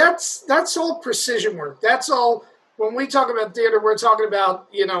you don't. That's all precision work. That's all. When we talk about theater, we're talking about,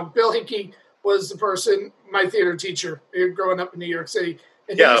 Bill Hickey was the person, my theater teacher, growing up in New York City.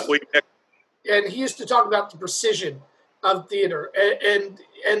 And he used to talk about the precision of theater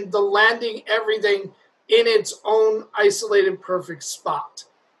and the landing everything in its own isolated, perfect spot.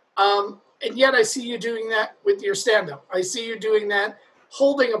 And yet I see you doing that with your stand-up. I see you doing that,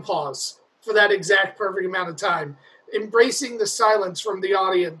 holding a pause, for that exact perfect amount of time. Embracing the silence from the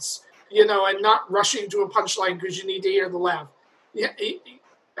audience, and not rushing to a punchline because you need to hear the laugh. Yeah,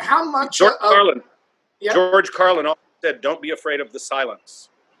 how much George Carlin always said, "Don't be afraid of the silence."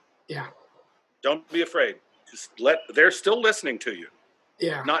 Yeah. Don't be afraid. Just they're still listening to you.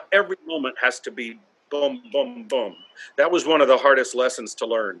 Yeah. Not every moment has to be boom, boom, boom. That was one of the hardest lessons to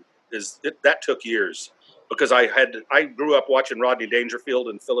learn. That took years because I grew up watching Rodney Dangerfield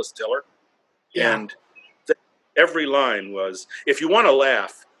and Phyllis Diller, and every line was, if you want to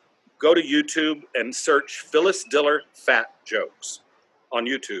laugh, go to YouTube and search Phyllis Diller fat jokes on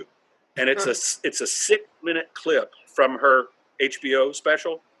YouTube, and it's a 6-minute clip from her HBO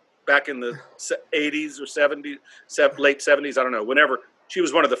special back in the 80s or 70s, late 70s, I don't know, whenever. She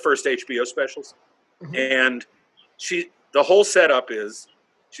was one of the first HBO specials. Mm-hmm. And the whole setup is,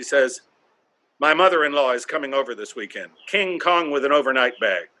 she says, my mother-in-law is coming over this weekend. King Kong with an overnight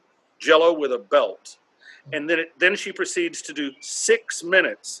bag. Jell-O with a belt. And then she proceeds to do 6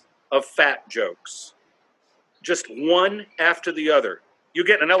 minutes of fat jokes. Just one after the other. You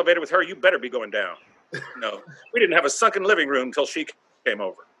get in an elevator with her, you better be going down. No, we didn't have a sunken living room until she came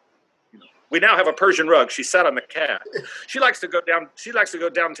over. We now have a Persian rug. She sat on the cat. She likes to go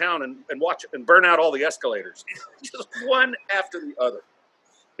downtown and watch and burn out all the escalators. Just one after the other.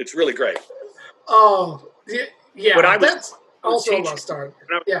 It's really great. Oh, yeah. But that's also a lost art.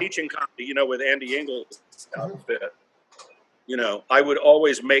 When I was teaching comedy, with Andy Engel's outfit, I would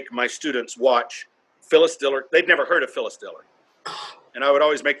always make my students watch Phyllis Diller. They'd never heard of Phyllis Diller. And I would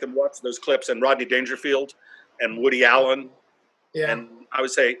always make them watch those clips and Rodney Dangerfield and Woody Allen. Yeah. And I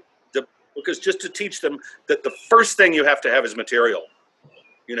would say, because just to teach them that the first thing you have to have is material,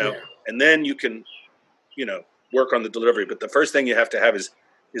 and then you can, work on the delivery. But the first thing you have to have is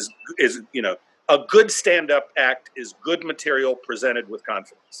a good stand-up act is good material presented with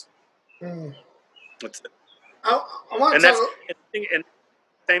confidence. Mm. That's it. And that's and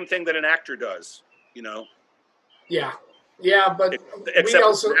same thing that an actor does, Yeah, yeah, but except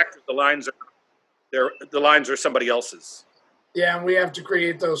as an actor, the lines are somebody else's. Yeah, and we have to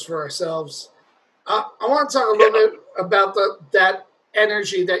create those for ourselves. I want to talk a little bit about that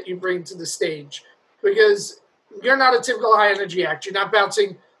energy that you bring to the stage, because you're not a typical high energy act. You're not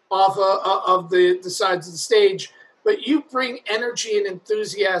bouncing off of the sides of the stage, but you bring energy and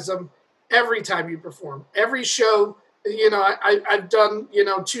enthusiasm every time you perform. Every show, I've done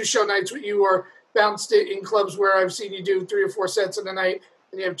 2 show nights with you, or bounced it in clubs where I've seen you do 3 or 4 sets in a night,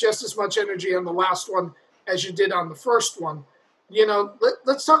 and you have just as much energy on the last one as you did on the first one.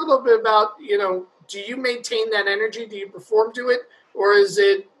 Let's talk a little bit about, do you maintain that energy? Do you perform to it? Or is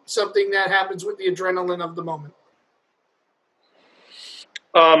it something that happens with the adrenaline of the moment?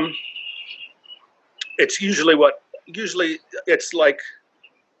 It's usually it's like,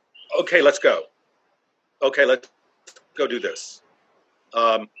 okay, let's go. Okay, let's go do this.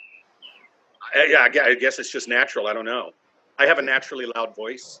 I guess it's just natural. I don't know. I have a naturally loud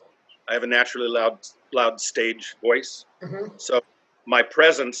voice. I have a naturally loud stage voice. Mm-hmm. So my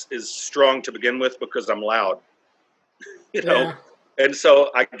presence is strong to begin with because I'm loud, And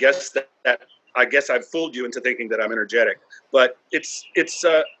so I guess I've fooled you into thinking that I'm energetic, but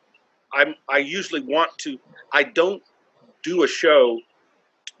I usually I don't do a show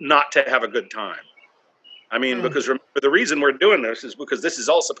not to have a good time. I mean, because remember, the reason we're doing this is because this is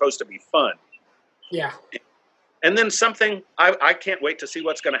all supposed to be fun. Yeah. And then something, I can't wait to see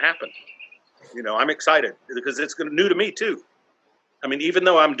what's going to happen. I'm excited because it's new to me too. I mean, even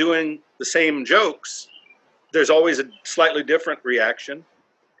though I'm doing the same jokes, there's always a slightly different reaction.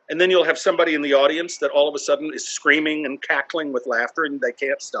 And then you'll have somebody in the audience that all of a sudden is screaming and cackling with laughter and they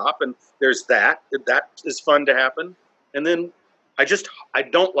can't stop. And there's that is fun to happen. And then I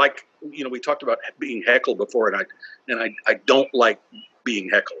don't like, we talked about being heckled before, and I don't like being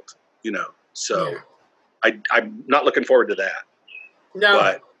heckled, so yeah. I'm not looking forward to that. No.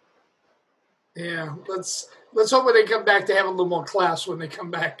 But, yeah, let's hope when they come back they have a little more class when they come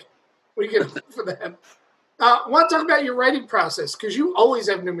back. We can hope for that. I want to talk about your writing process, because you always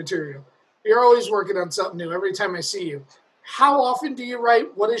have new material. You're always working on something new every time I see you. How often do you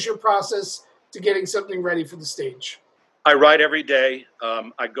write? What is your process to getting something ready for the stage? I write every day.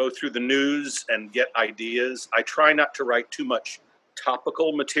 I go through the news and get ideas. I try not to write too much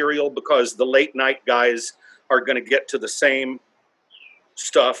topical material because the late night guys are going to get to the same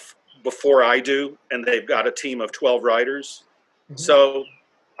stuff before I do, and they've got a team of 12 writers. Mm-hmm. So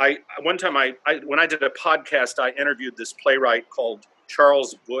one time when I did a podcast, I interviewed this playwright called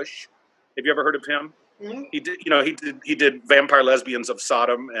Charles Bush. Have you ever heard of him? Mm-hmm. He did Vampire Lesbians of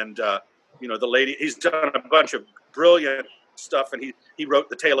Sodom, and the lady. He's done a bunch of brilliant stuff, and he wrote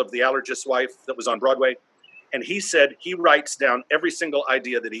The Tale of the Allergist's Wife that was on Broadway. And he said he writes down every single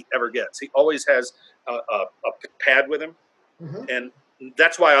idea that he ever gets. He always has a pad with him. Mm-hmm. And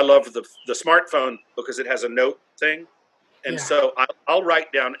that's why I love the smartphone, because it has a note thing. And so I'll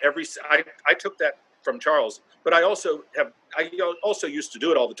write down I took that from Charles, but I also used to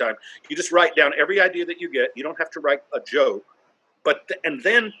do it all the time. You just write down every idea that you get. You don't have to write a joke. And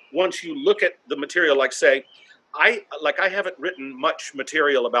then once you look at the material, like say, I haven't written much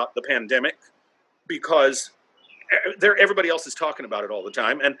material about the pandemic because everybody else is talking about it all the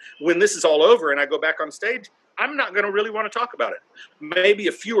time. And when this is all over and I go back on stage, I'm not going to really want to talk about it. Maybe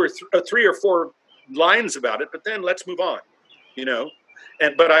a few or 3 or 4 lines about it, but then let's move on,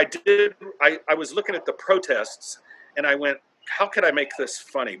 But I was looking at the protests and I went, how could I make this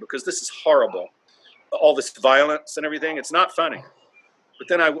funny? Because this is horrible. All this violence and everything. It's not funny. But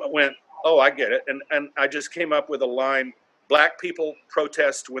then I went, oh, I get it. And I just came up with a line: black people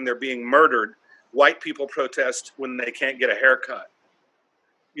protest when they're being murdered. White people protest when they can't get a haircut.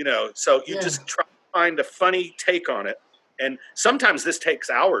 So you just try to find a funny take on it. And sometimes this takes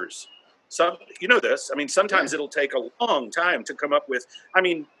hours. This. I mean, sometimes it'll take a long time to come up with. I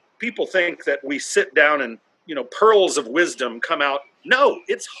mean, people think that we sit down and, pearls of wisdom come out. No,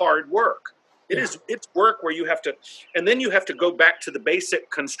 it's hard work. It's work where you have to, and then you have to go back to the basic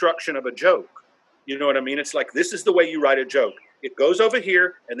construction of a joke. You know what I mean? It's like, this is the way you write a joke. It goes over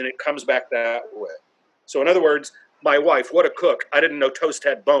here, and then it comes back that way. So in other words, my wife, what a cook. I didn't know toast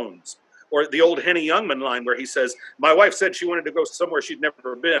had bones. Or the old Henny Youngman line where he says, my wife said she wanted to go somewhere she'd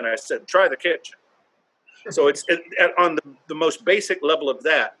never been. I said, try the kitchen. So it's on the most basic level of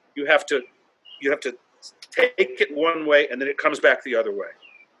that, you have to take it one way, and then it comes back the other way.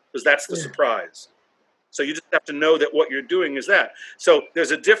 Because that's the surprise. So you just have to know that what you're doing is that. So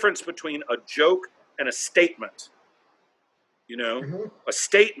there's a difference between a joke and a statement. Mm-hmm. A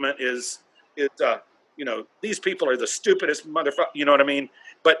statement is these people are the stupidest motherfucker. You know what I mean?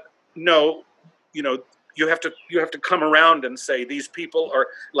 But no, you have to come around and say these people are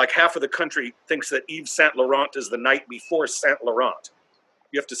like half of the country thinks that Yves Saint Laurent is the night before Saint Laurent.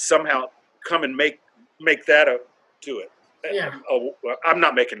 You have to somehow come and make that to it. Yeah. I'm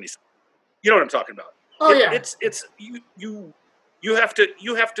not making any sense. You know what I'm talking about? Oh yeah. It's you have to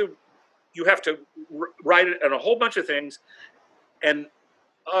write it on a whole bunch of things, and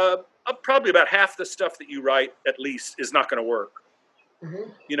probably about half the stuff that you write at least is not going to work.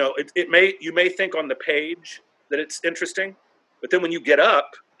 Mm-hmm. You may think on the page that it's interesting, but then when you get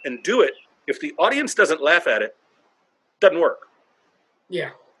up and do it, if the audience doesn't laugh at it, it doesn't work.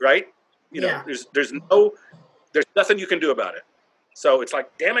 Yeah. Right? There's nothing you can do about it. So it's like,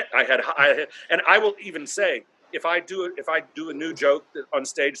 damn it, I had, and I will even say, if I do a new joke on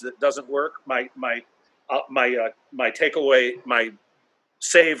stage that doesn't work, my takeaway, my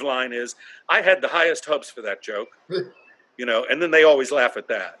save line is, I had the highest hopes for that joke, and then they always laugh at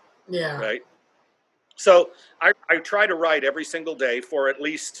that. Yeah. Right. So I try to write every single day for at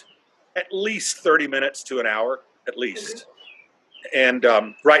least 30 minutes to an hour, at least. Mm-hmm.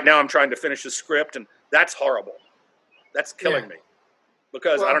 And right now I'm trying to finish a script, and that's horrible. That's killing me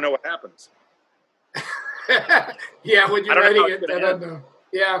because I don't know what happens. When you're writing it, I don't know.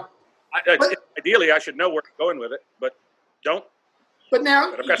 Yeah. Ideally, I should know where I'm going with it, but don't. But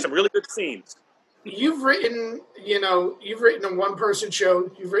now I've got some really good scenes. You've written a one-person show.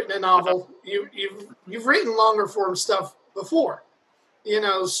 You've written a novel. You've written longer form stuff before.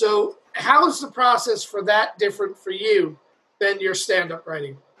 So how is the process for that different for you than your stand-up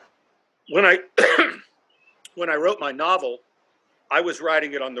writing? When I wrote my novel, I was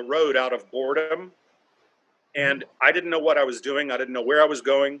writing it on the road out of boredom, and I didn't know what I was doing. I didn't know where I was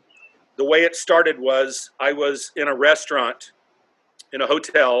going. The way it started was I was in a restaurant, in a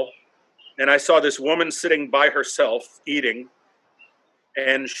hotel, and I saw this woman sitting by herself eating,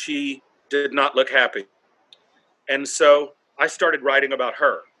 and she did not look happy. And so I started writing about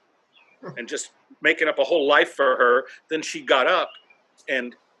her and just making up a whole life for her. Then she got up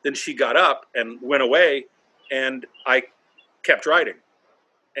and went away, and I kept writing.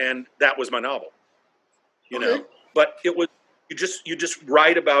 And that was my novel, you know. But it was, you just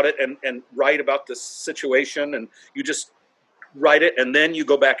write about it and write about the situation, and you just write it, and then you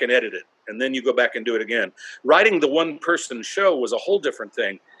go back and edit it, and then you go back and do it again. Writing the one-person show was a whole different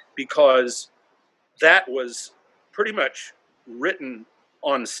thing, because that was pretty much written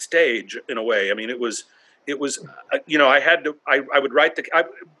on stage in a way. I mean, it was you know, I would write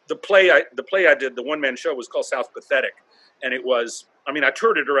the play I did, the one-man show, was called South Pathetic, and it was, I mean, I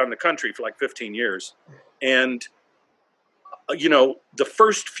toured it around the country for like 15 years, and you know, the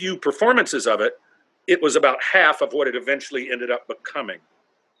first few performances of it, it was about half of what it eventually ended up becoming,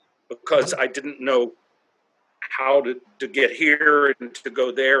 because I didn't know how to get here and to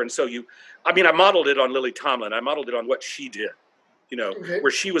go there. And so I modeled it on Lily Tomlin. I modeled it on what she did,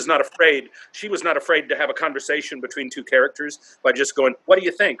 where she was not afraid. She was not afraid to have a conversation between two characters by just going, "What do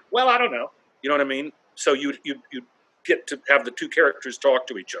you think?" "Well, I don't know." You know what I mean? So you get to have the two characters talk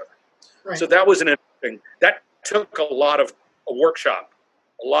to each other. Right. So that was an interesting, that took a lot of a workshop,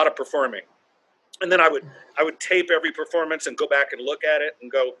 a lot of performing. And then I would tape every performance and go back and look at it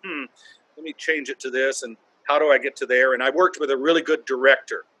and go, let me change it to this, and how do I get to there? And I worked with a really good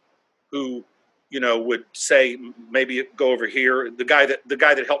director who, would say, maybe go over here. The guy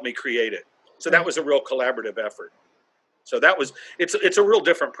that helped me create it. So that was a real collaborative effort. So it's a real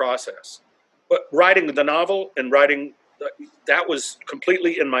different process. But writing the novel and that was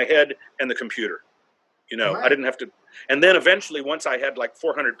completely in my head and the computer. I didn't have to. And then eventually, once I had like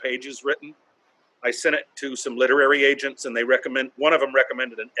 400 pages written, I sent it to some literary agents, and one of them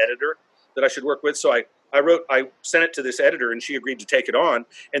recommended an editor that I should work with. So I sent it to this editor, and she agreed to take it on.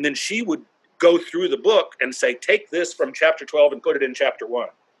 And then she would go through the book and say, take this from chapter 12 and put it in chapter 1.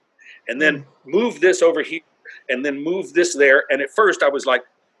 And then move this over here, and then move this there. And at first I was like,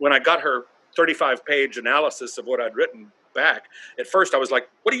 when I got her 35-page analysis of what I'd written back, at first I was like,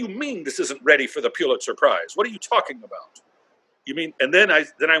 what do you mean this isn't ready for the Pulitzer Prize? What are you talking about? You mean? And then I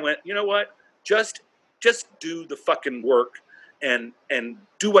went, you know what? Just do the fucking work and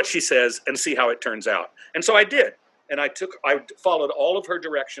do what she says and see how it turns out. And so I did. And I followed all of her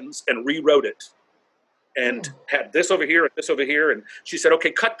directions and rewrote it and had this over here and this over here. And she said,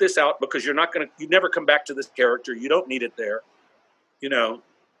 okay, cut this out because you never come back to this character. You don't need it there.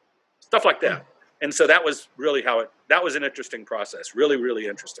 Stuff like that. And so that was really that was an interesting process. Really, really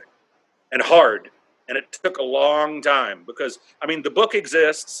interesting and hard. And it took a long time because, the book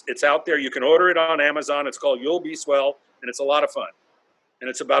exists. It's out there. You can order it on Amazon. It's called You'll Be Swell, and it's a lot of fun. And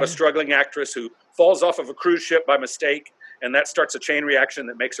it's about a struggling actress who falls off of a cruise ship by mistake, and that starts a chain reaction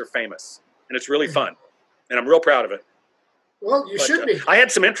that makes her famous. And it's really fun. And I'm real proud of it. Well, you should be. I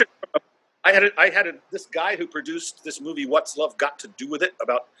had some interest. This guy who produced this movie, What's Love Got to Do With It,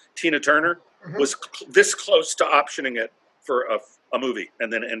 about Tina Turner, was this close to optioning it for a movie,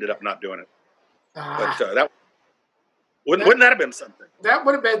 and then ended up not doing it. But wouldn't that have been something? That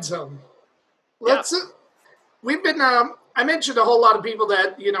would have been something. We've been. I mentioned a whole lot of people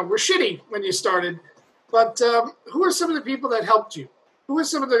that were shitty when you started, but who are some of the people that helped you? Who are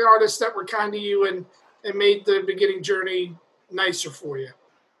some of the artists that were kind to you and made the beginning journey nicer for you?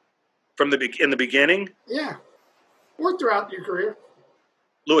 In the beginning? Yeah, or throughout your career.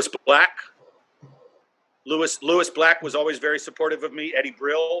 Lewis Black. Lewis Black was always very supportive of me. Eddie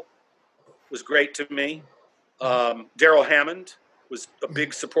Brill was great to me. Daryl Hammond was a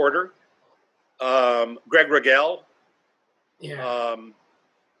big supporter. Greg Rigel. Yeah.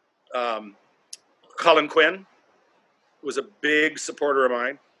 Colin Quinn was a big supporter of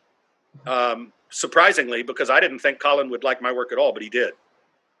mine. Surprisingly, because I didn't think Colin would like my work at all, but he did.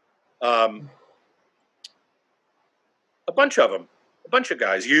 A bunch of them. A bunch of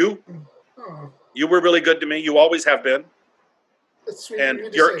guys. You were really good to me. You always have been. That's sweet.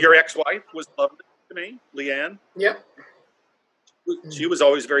 And your ex-wife was lovely to me, Leanne. Yep. She was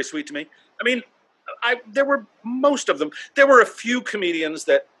always very sweet to me. There were most of them. There were a few comedians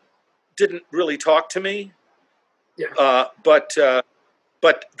that didn't really talk to me. Yeah. But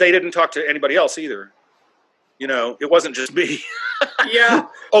they didn't talk to anybody else either. It wasn't just me. Yeah.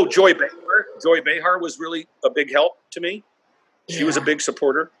 Oh, Joy Behar. Joy Behar was really a big help to me. She was a big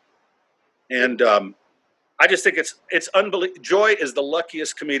supporter. And I just think it's unbelievable. Joy is the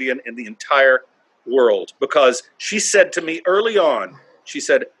luckiest comedian in the entire world because she said to me early on, she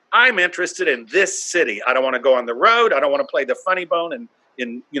said, I'm interested in this city. I don't want to go on the road. I don't want to play the funny bone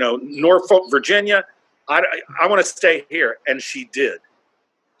in Norfolk, Virginia. I want to stay here. And she did.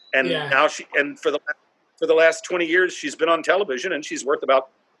 And now for the last 20 years, she's been on television and she's worth about,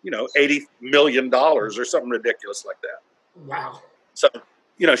 $80 million or something ridiculous like that. Wow. So,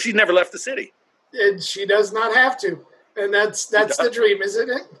 she never left the city. And she does not have to. And that's the dream, isn't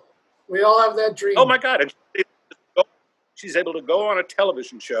it? We all have that dream. Oh my God. And she's able to go on a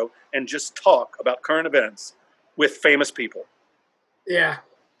television show and just talk about current events with famous people. Yeah.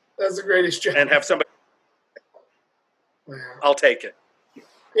 That's the greatest job. And have somebody. Wow. I'll take it.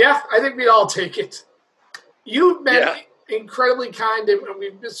 Yeah, I think we'd all take it. You've been incredibly kind, and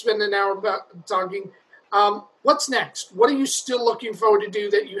we've been spending an hour about talking. What's next? What are you still looking forward to do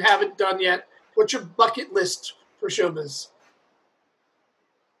that you haven't done yet? What's your bucket list for showbiz?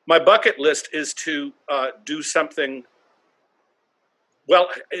 My bucket list is to do something Well,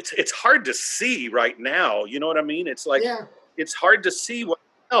 it's hard to see right now. You know what I mean? It's like it's hard to see what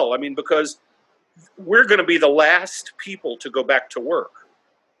the hell. I mean, because we're going to be the last people to go back to work.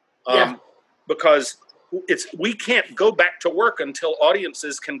 Because we can't go back to work until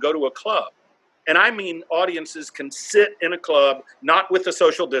audiences can go to a club. And I mean audiences can sit in a club, not with the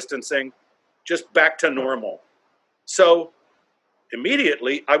social distancing, just back to normal. So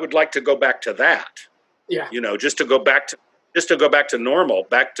immediately I would like to go back to that. Yeah. You know, just to go back to normal,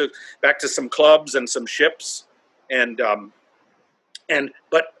 back to some clubs and some ships but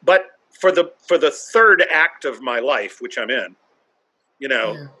for the third act of my life, which I'm in, you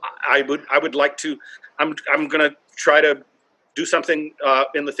know, I would like to. I'm going to try to do something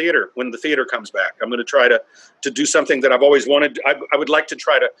in the theater when the theater comes back. I'm going to try to do something that I've always wanted. I would like to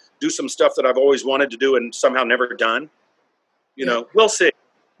try to do some stuff that I've always wanted to do and somehow never done. You know, we'll see.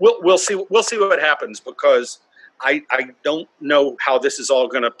 We'll see what happens, because I don't know how this is all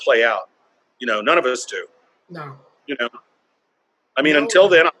going to play out. You know, none of us do. No. You know, I mean, until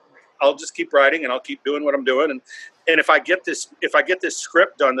then, I'll just keep writing and I'll keep doing what I'm doing. And if I get this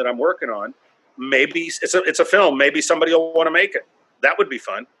script done that I'm working on, maybe it's a film. Maybe somebody will want to make it. That would be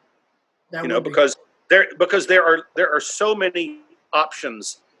fun. Because there are so many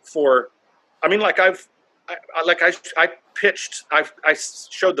options for. I mean, like I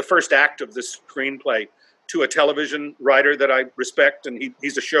showed the first act of this screenplay to a television writer that I respect, and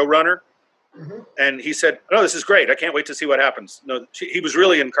he's a showrunner. Mm-hmm. And he said, "Oh, this is great. I can't wait to see what happens." No, he was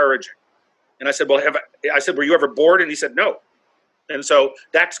really encouraging. And I said, "Well, were you ever bored?" And he said, "No." And so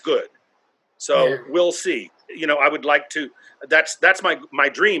that's good. So we'll see. You know, I would like to. That's my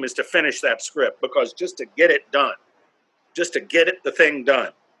dream, is to finish that script, because just to get it done, the thing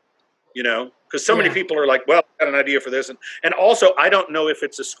done. You know, because so many people are like, "Well, I got an idea for this," and also I don't know if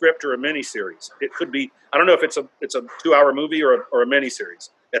it's a script or a miniseries. It could be. I don't know if it's a 2-hour movie or a miniseries.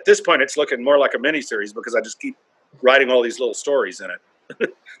 At this point, it's looking more like a miniseries, because I just keep writing all these little stories in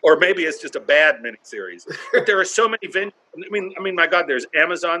it. Or maybe it's just a bad miniseries. But there are so many venues. I mean, my God, there's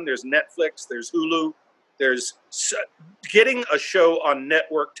Amazon, there's Netflix, there's Hulu. Getting a show on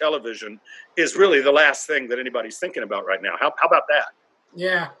network television is really the last thing that anybody's thinking about right now. How about that?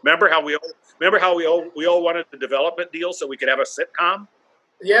 Yeah. Remember how we all wanted a development deal so we could have a sitcom?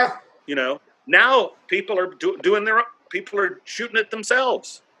 Yeah. You know, now people are people are shooting it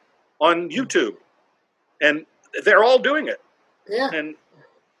themselves on YouTube, and they're all doing it. Yeah. And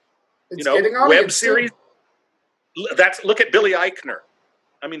it's web series. Look at Billy Eichner.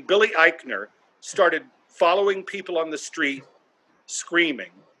 I mean, Billy Eichner started following people on the street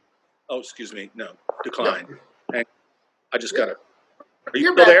screaming. Oh, excuse me. No, decline. Yep. I just got to. Are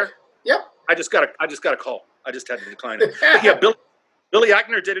you still there? Yep. I just got a call. I just had to decline it. But yeah, Billy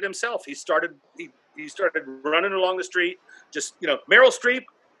Eichner did it himself. He started running along the street, just, you know, Meryl Streep,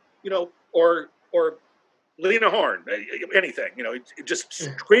 you know, or Lena Horne, anything, you know, just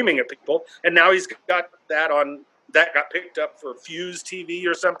screaming at people. And now he's got that got picked up for Fuse TV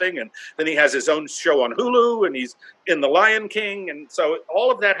or something. And then he has his own show on Hulu, and he's in The Lion King. And so all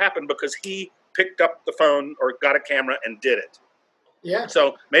of that happened because he picked up the phone or got a camera and did it. Yeah.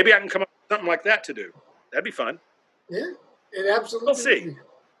 So maybe I can come up with something like that to do. That'd be fun. Yeah, it absolutely. We'll see.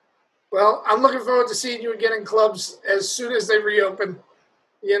 Well, I'm looking forward to seeing you again in clubs as soon as they reopen.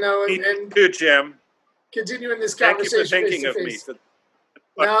 You know, and good, Jim. Continuing this conversation. Thank you for thinking face-to-face. of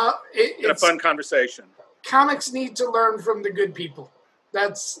me. It's a fun conversation. Comics need to learn from the good people.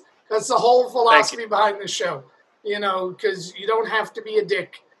 That's the whole philosophy behind this show. You know, because you don't have to be a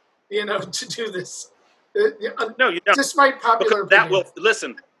dick, you know, to do this. No, you don't. Despite popular opinion.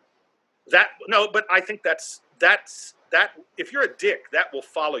 But I think that's if you're a dick, that will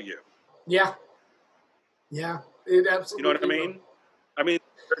follow you. Yeah. Yeah, it absolutely. You know what I mean? I mean,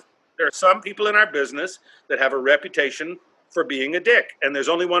 there are some people in our business that have a reputation for being a dick, and there's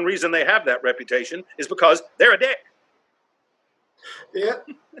only one reason they have that reputation, is because they're a dick. Yeah,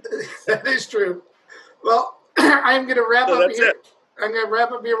 that is true. Well, I'm going to wrap up here. I'm going to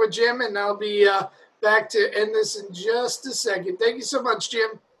wrap up here with Jim, and I'll be back to end this in just a second. Thank you so much,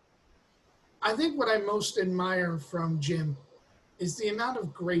 Jim. I think what I most admire from Jim is the amount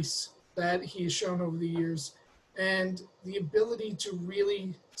of grace that he has shown over the years, and the ability to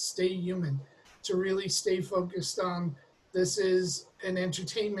really stay human, to really stay focused on this is an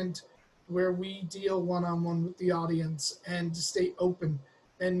entertainment where we deal one-on-one with the audience, and to stay open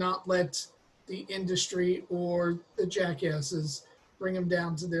and not let the industry or the jackasses bring them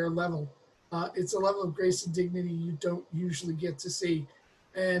down to their level. It's a level of grace and dignity you don't usually get to see.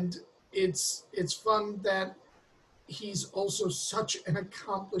 And it's fun that he's also such an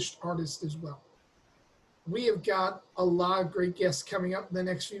accomplished artist as well. we have got a lot of great guests coming up in the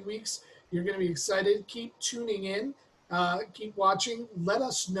next few weeks. You're going to be excited. Keep tuning in. Keep watching. Let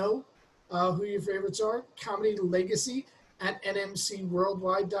us know who your favorites are. Comedy Legacy at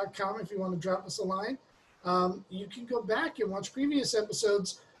nmcworldwide.com if you want to drop us a line. You can go back and watch previous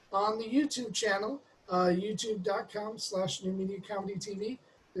episodes on the YouTube channel, youtube.com/New Media Comedy TV.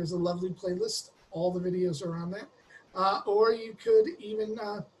 There's a lovely playlist. All the videos are on that. Or you could even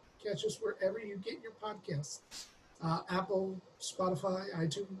catch us wherever you get your podcasts. Apple, Spotify,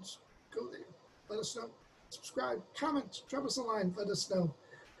 iTunes. Go there. Let us know. Subscribe, comment, drop us a line. Let us know.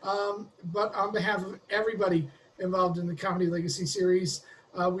 But on behalf of everybody involved in the Comedy Legacy series,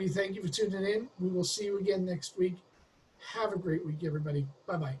 we thank you for tuning in. We will see you again next week. Have a great week, everybody.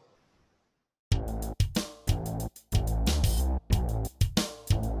 Bye-bye.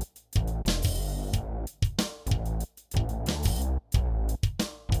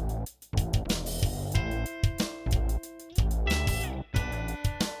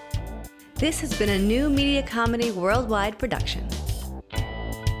 This has been a New Media Comedy Worldwide production.